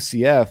stayed at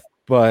UCF,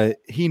 but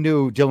he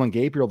knew Dylan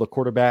Gabriel, the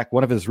quarterback,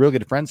 one of his real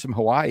good friends from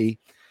Hawaii,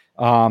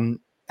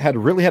 had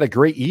a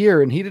great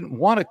year, and he didn't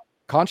want a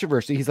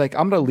controversy. He's like,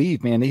 I'm going to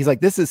leave, man. He's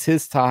like, this is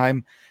his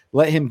time.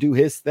 Let him do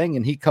his thing.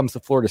 And he comes to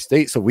Florida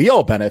State. So we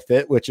all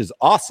benefit, which is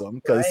awesome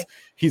because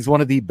he's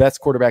one of the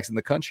best quarterbacks in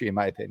the country, in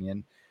my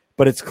opinion.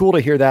 But it's cool to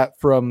hear that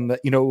from,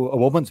 a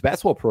women's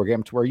basketball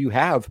program to where you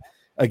have,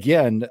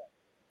 again,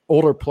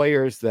 older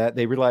players that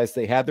they realized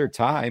they had their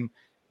time.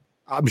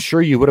 I'm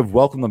sure you would have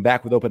welcomed them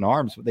back with open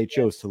arms, but they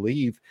chose to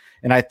leave.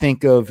 And I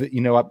think of,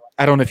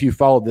 I don't know if you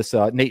followed this,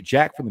 Nate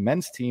Jack from the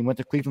men's team went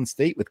to Cleveland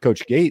State with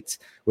Coach Gates,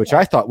 which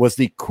I thought was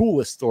the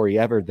coolest story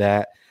ever,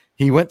 that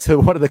he went to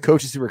one of the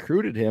coaches who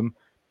recruited him,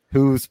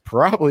 who's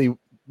probably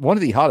one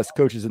of the hottest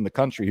coaches in the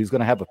country, who's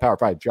going to have a Power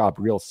 5 job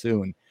real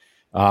soon.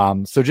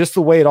 So just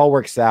the way it all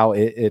works out,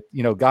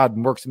 God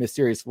works in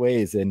mysterious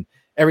ways and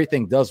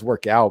everything does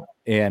work out.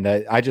 And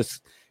I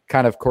just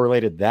kind of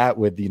correlated that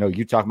with,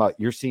 you talking about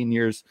your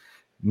seniors,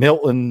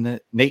 Milton,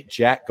 Nate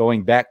Jack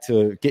going back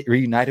to get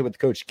reunited with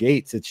Coach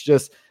Gates. It's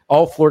just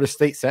all Florida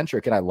State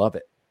centric, and I love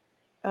it.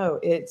 Oh,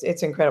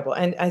 it's incredible.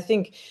 And I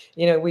think,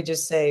 we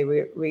just say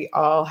we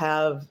all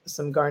have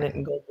some garnet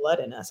and gold blood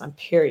in us. I'm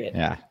period.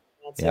 Yeah.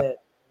 That's it.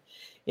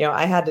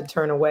 I had to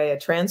turn away a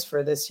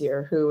transfer this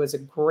year who was a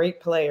great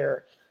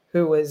player,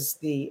 who was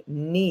the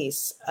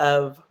niece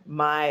of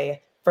my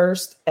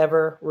first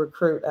ever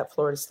recruit at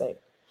Florida State.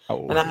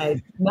 Oh. And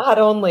I, not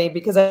only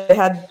because I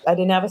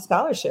didn't have a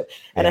scholarship,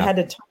 and I had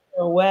to turn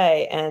her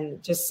away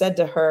and just said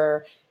to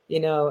her,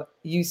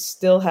 you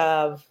still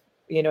have,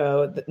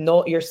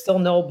 you're still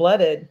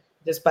Noel-blooded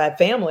just by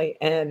family.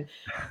 And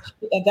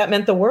that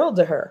meant the world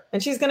to her.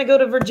 And she's going to go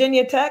to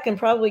Virginia Tech and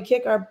probably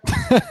kick our.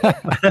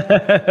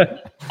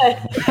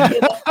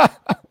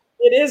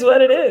 It is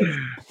what it is.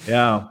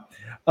 Yeah.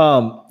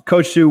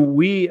 Coach Sue,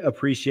 we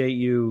appreciate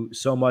you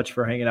so much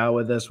for hanging out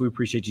with us. We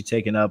appreciate you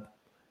taking up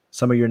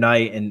some of your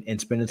night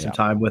and spending some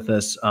time with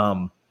us.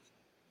 And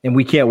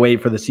we can't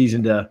wait for the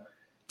season to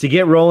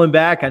get rolling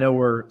back. I know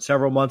we're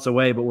several months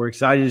away, but we're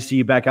excited to see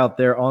you back out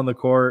there on the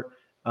court.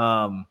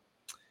 We'll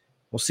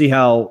see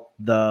how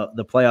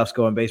the playoffs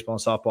go in baseball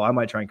and softball. I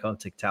might try and come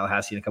to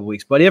Tallahassee in a couple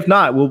weeks, but if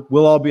not,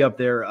 we'll all be up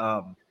there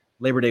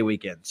Labor Day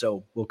weekend.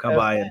 So we'll come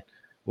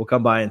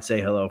by and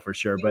say hello for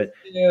sure.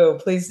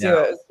 Please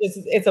do.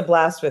 It's a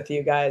blast with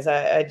you guys.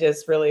 I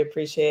just really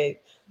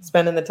appreciate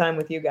spending the time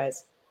with you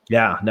guys.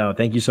 Yeah, no,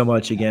 thank you so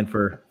much again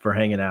for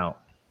hanging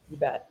out. You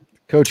bet.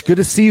 Coach, good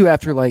to see you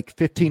after like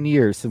 15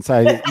 years since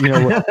I,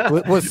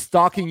 was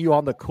stalking you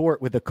on the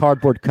court with a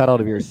cardboard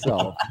cutout of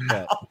yourself.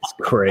 It's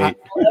great.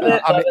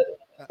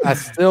 I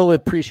still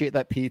appreciate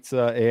that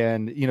pizza,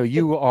 and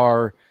you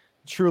are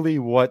truly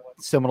what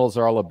Seminoles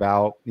are all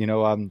about.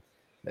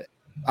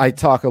 I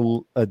talk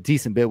a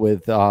decent bit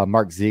with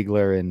Mark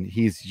Ziegler, and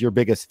he's your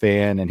biggest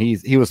fan, and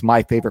he was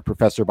my favorite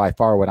professor by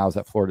far when I was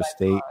at Florida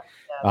State.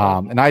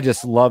 And I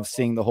just love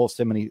seeing the whole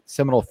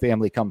Seminole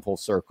family come full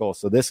circle.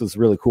 So this was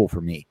really cool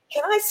for me.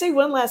 Can I say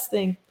one last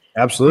thing?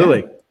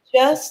 Absolutely. I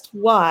just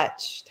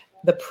watched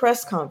the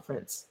press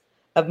conference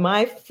of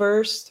my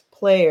first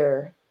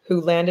player who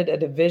landed a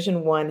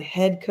Division I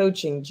head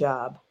coaching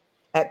job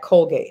at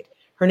Colgate.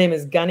 Her name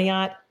is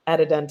Ganiat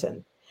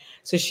Adedunton.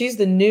 So she's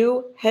the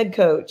new head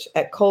coach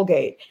at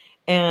Colgate.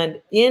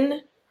 And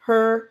in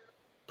her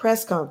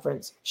press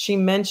conference, she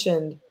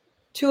mentioned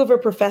two of her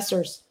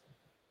professors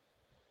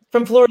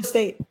from Florida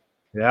State.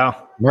 Yeah.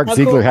 Mark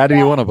Ziegler had to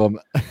be one of them.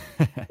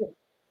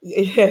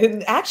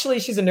 Actually,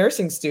 she's a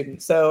nursing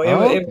student. So it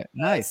was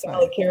nice.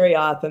 Sally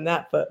Carrioth and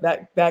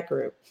that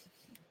group.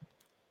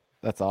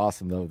 That's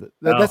awesome, though.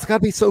 That's got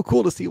to be so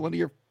cool to see one of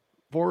your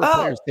former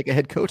players take a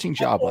head coaching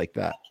job like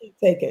that.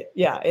 Take it.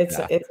 Yeah, it's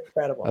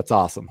incredible. That's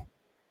awesome.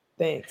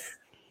 Thanks.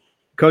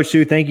 Coach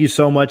Sue, thank you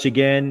so much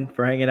again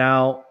for hanging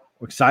out.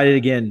 We're excited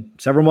again.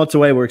 Several months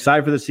away. We're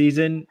excited for the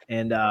season,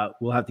 and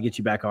we'll have to get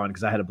you back on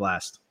because I had a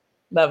blast.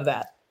 Love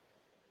that.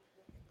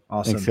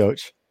 Awesome. Thanks,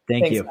 Coach.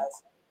 Thanks, you. Guys.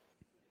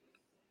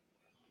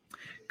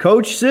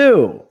 Coach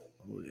Sue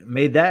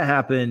made that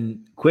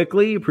happen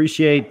quickly.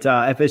 Appreciate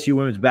FSU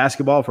women's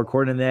basketball for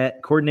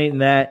coordinating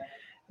that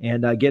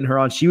and getting her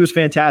on. She was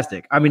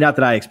fantastic. I mean, not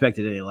that I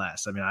expected any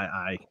less. I mean,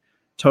 I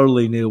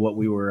totally knew what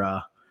we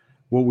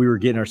were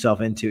getting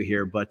ourselves into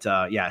here, but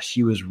yeah,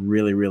 she was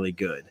really, really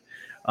good.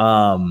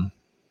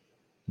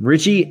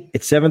 Richie,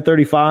 it's 7:35.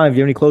 Do you have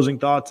any closing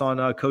thoughts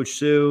on Coach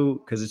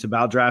Sue? Because it's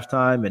about draft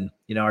time, and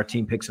our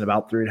team picks in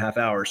about 3.5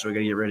 hours, so we got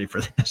to get ready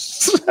for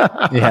this.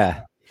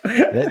 Yeah.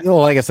 Well,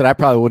 like I said, I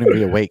probably wouldn't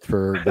be awake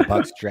for the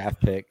Bucks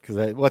draft pick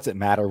because what's it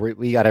matter?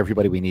 We got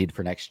everybody we need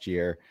for next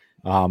year.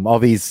 All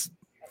these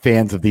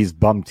fans of these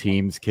bum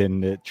teams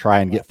can try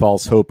and get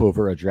false hope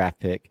over a draft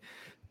pick.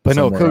 But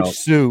no, Coach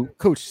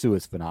Sue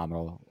is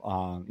phenomenal.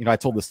 I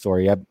told this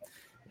story. I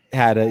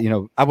had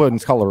I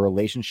wouldn't call it a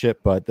relationship,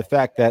 but the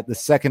fact that the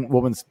second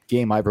women's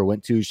game I ever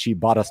went to, she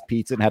bought us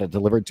pizza and had it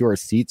delivered to our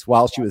seats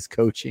while she was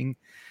coaching.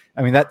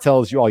 I mean, that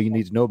tells you all you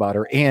need to know about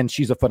her. And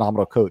she's a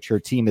phenomenal coach. Her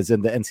team is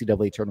in the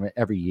NCAA tournament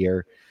every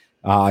year.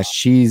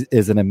 She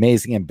is an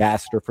amazing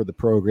ambassador for the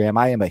program.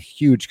 I am a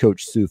huge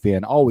Coach Sue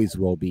fan, always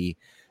will be.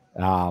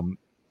 I'm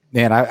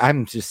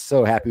just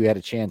so happy we had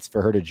a chance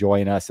for her to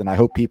join us. And I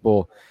hope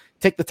people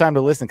take the time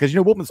to listen because,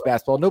 women's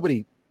basketball, I don't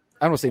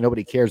want to say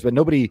nobody cares, but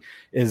nobody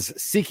is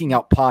seeking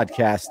out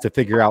podcasts to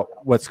figure out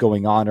what's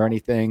going on or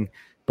anything.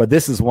 But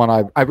this is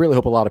one I really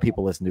hope a lot of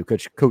people listen to.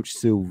 Coach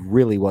Sue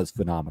really was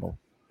phenomenal.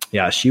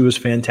 Yeah, she was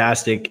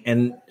fantastic.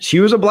 And she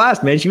was a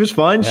blast, man. She was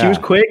fun. Yeah. She was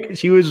quick.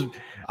 She was, she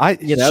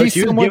was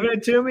giving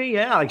it to me.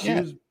 Yeah,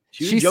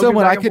 she's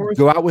someone I could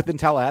go out with in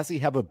Tallahassee,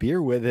 have a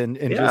beer with, and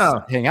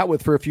just hang out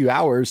with for a few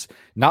hours,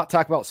 not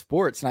talk about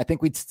sports. And I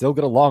think we'd still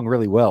get along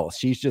really well.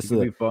 She's just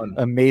an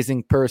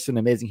amazing person,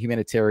 amazing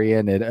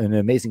humanitarian, and an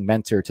amazing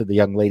mentor to the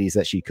young ladies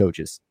that she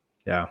coaches.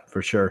 Yeah,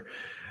 for sure.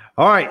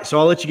 All right. So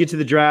I'll let you get to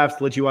the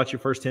draft, let you watch your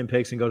first 10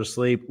 picks and go to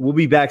sleep. We'll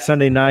be back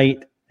Sunday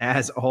night,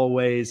 as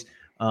always.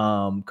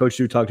 Coach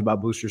Sue talked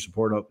about booster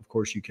support. Of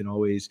course, you can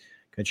always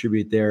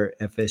contribute there.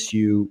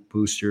 FSU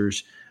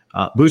boosters.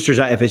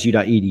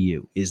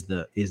 Boosters.fsu.edu is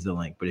the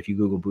link. But if you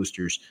Google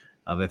boosters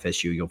of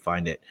FSU, you'll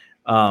find it.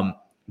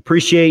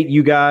 Appreciate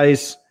you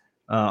guys.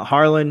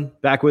 Harlan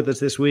back with us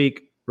this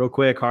week. Real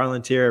quick,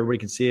 Harlan's here. Everybody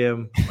can see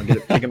him.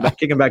 I'll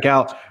kick him back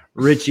out.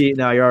 Richie,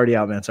 no, you're already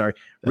out, man. Sorry.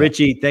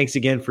 Richie, thanks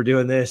again for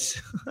doing this.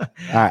 All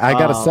right, I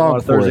got a song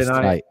for us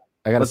tonight.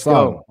 I got a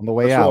song on the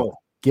way out. Roll.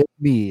 Give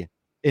me,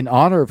 in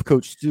honor of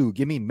Coach Stu,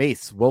 give me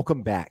Mace.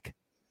 Welcome back.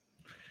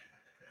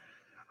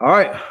 All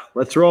right,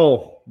 let's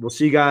roll. We'll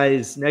see you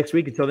guys next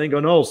week. Until then, go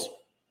Noles.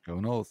 Go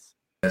Noles.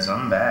 Yes,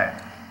 I'm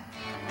back.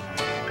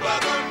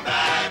 Welcome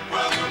back,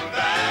 welcome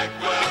back,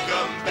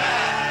 welcome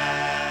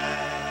back.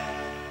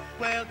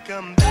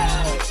 Welcome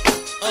back.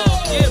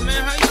 Yeah,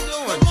 man, how you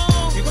doing?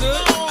 You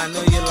good? I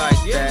know you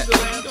like that.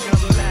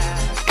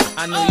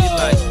 I know you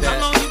like that.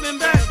 How long you been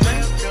back,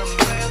 man?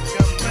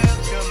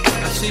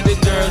 I see the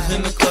girls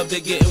in the club,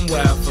 they getting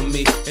wild for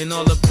me. And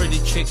all the pretty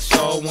chicks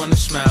all wanna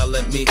smile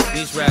at me.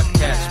 These rap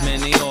cats, man,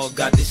 they all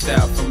got this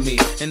style from me.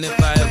 And if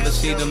I ever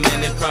see them,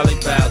 man, they probably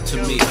bow to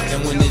me.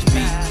 And when this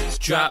beat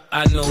drop,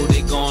 I know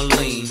they gon'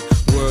 lean.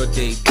 World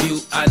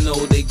debut, I know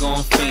they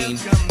gon' fiend.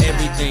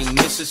 Everything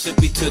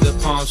Mississippi to the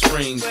Palm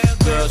Springs.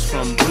 Girls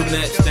from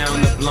brunettes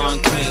down to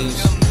blonde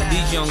queens.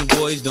 These young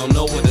boys don't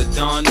know what a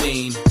Don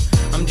mean.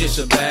 I'm just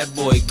a bad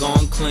boy,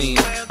 gone clean.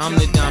 I'm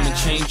the diamond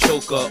chain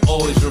choker,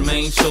 always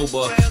remain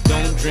sober.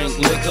 Don't drink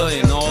liquor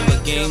and all the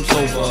game's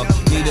over.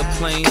 Need a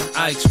plane,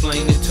 I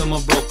explain it to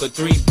my broker.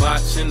 3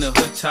 bots in the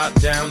hood, top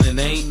down, and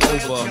ain't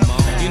over.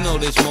 You know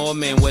there's more,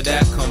 man, where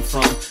that come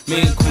from?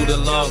 Me and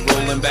Kuda Love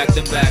rolling back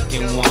to back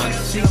in one.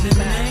 See the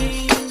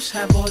names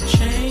have all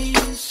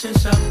changed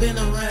since I've been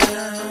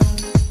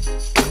around.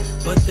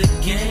 But the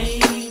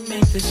game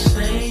ain't the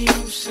same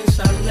since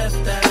I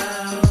left out.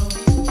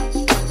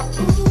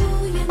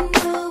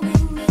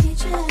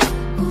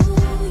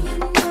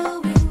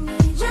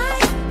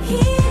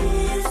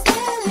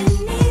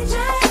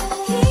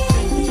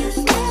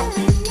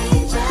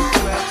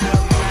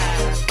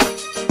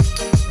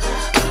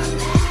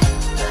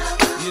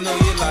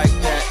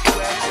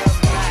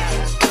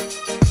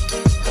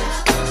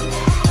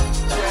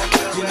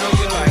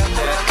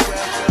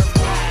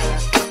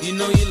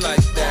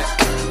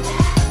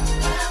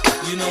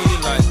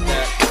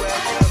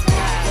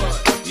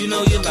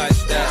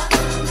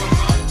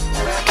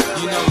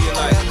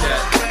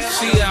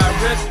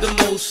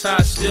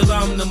 Still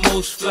I'm the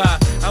most fly.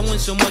 I win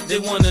so much they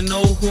wanna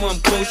know who I'm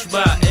coached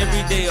by.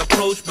 Every day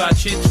approached by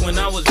chicks when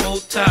I was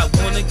multi.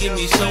 Wanna give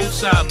me soul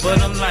side,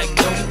 but I'm like,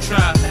 don't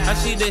try. I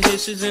see the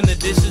hisses and the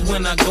disses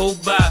when I go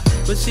by,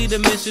 but see the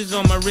misses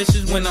on my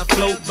wrists when I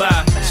float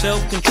by.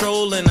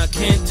 Self-control and I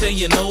can't tell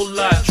you no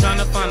lie. Trying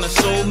to find a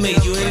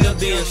soulmate, you end up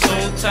being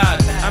soul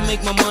tied. I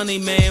make my money,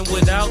 man,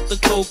 without the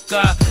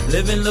coca.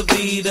 Living la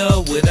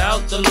vida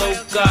without the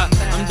loca.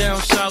 I'm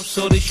down south,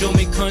 so they show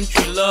me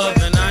country love,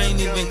 and I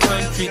ain't even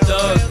country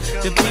thug.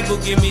 The people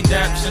give me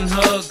daps and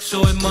hugs,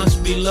 so it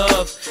must be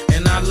love.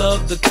 And I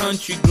love the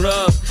country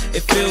grub.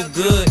 It feel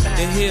good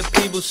to hear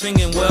people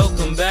singing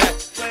welcome back.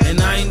 And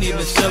I ain't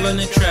even selling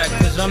the track,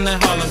 cause I'm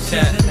that Harlem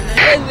cat.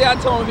 Yesterday I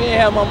told him if he ain't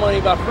have my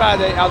money by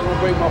Friday, I was gonna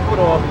break my foot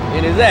off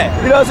in his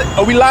ass. You know what I'm saying?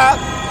 Are we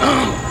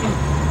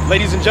live?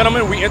 Ladies and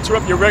gentlemen, we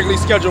interrupt your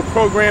regularly scheduled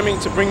programming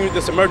to bring you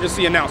this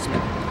emergency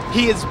announcement.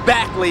 He is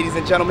back, ladies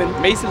and gentlemen.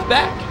 Mace is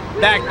back.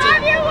 Back to...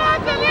 Love you,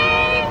 Walter.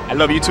 I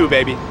love you too,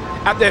 baby.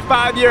 After a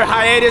 5-year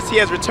hiatus, he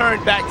has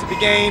returned back to the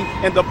game,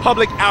 and the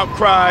public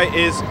outcry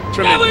is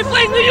tremendous. Can we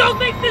play New York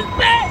make this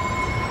back?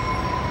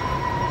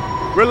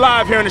 We're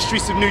live here in the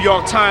streets of New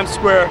York, Times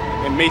Square,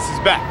 and Mace is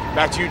back.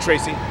 Back to you,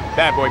 Tracy.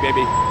 Bad boy,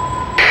 baby.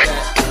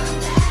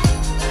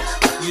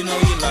 You know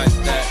you like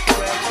that.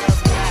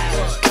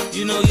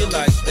 You know you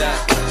like that.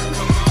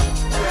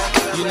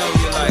 You know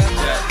you like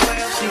that.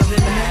 See,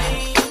 the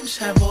names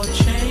have all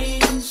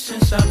changed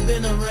since I've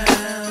been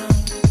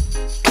around,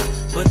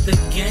 but the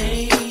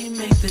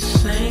game ain't the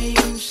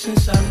same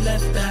since I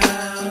left out.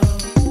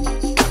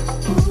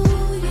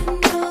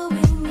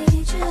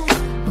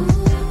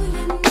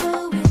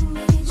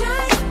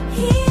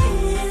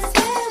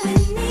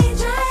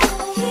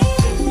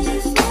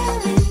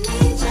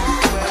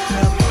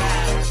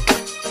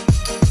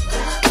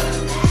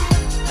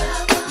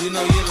 You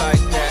know you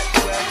like that.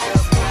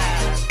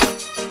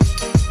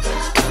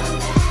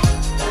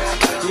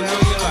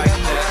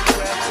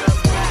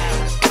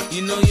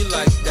 You know you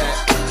like that.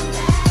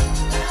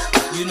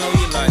 You know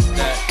you like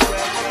that.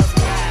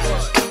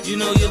 You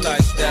know you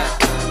like that.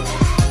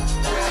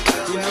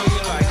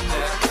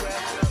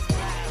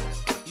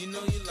 You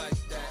know you like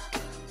that.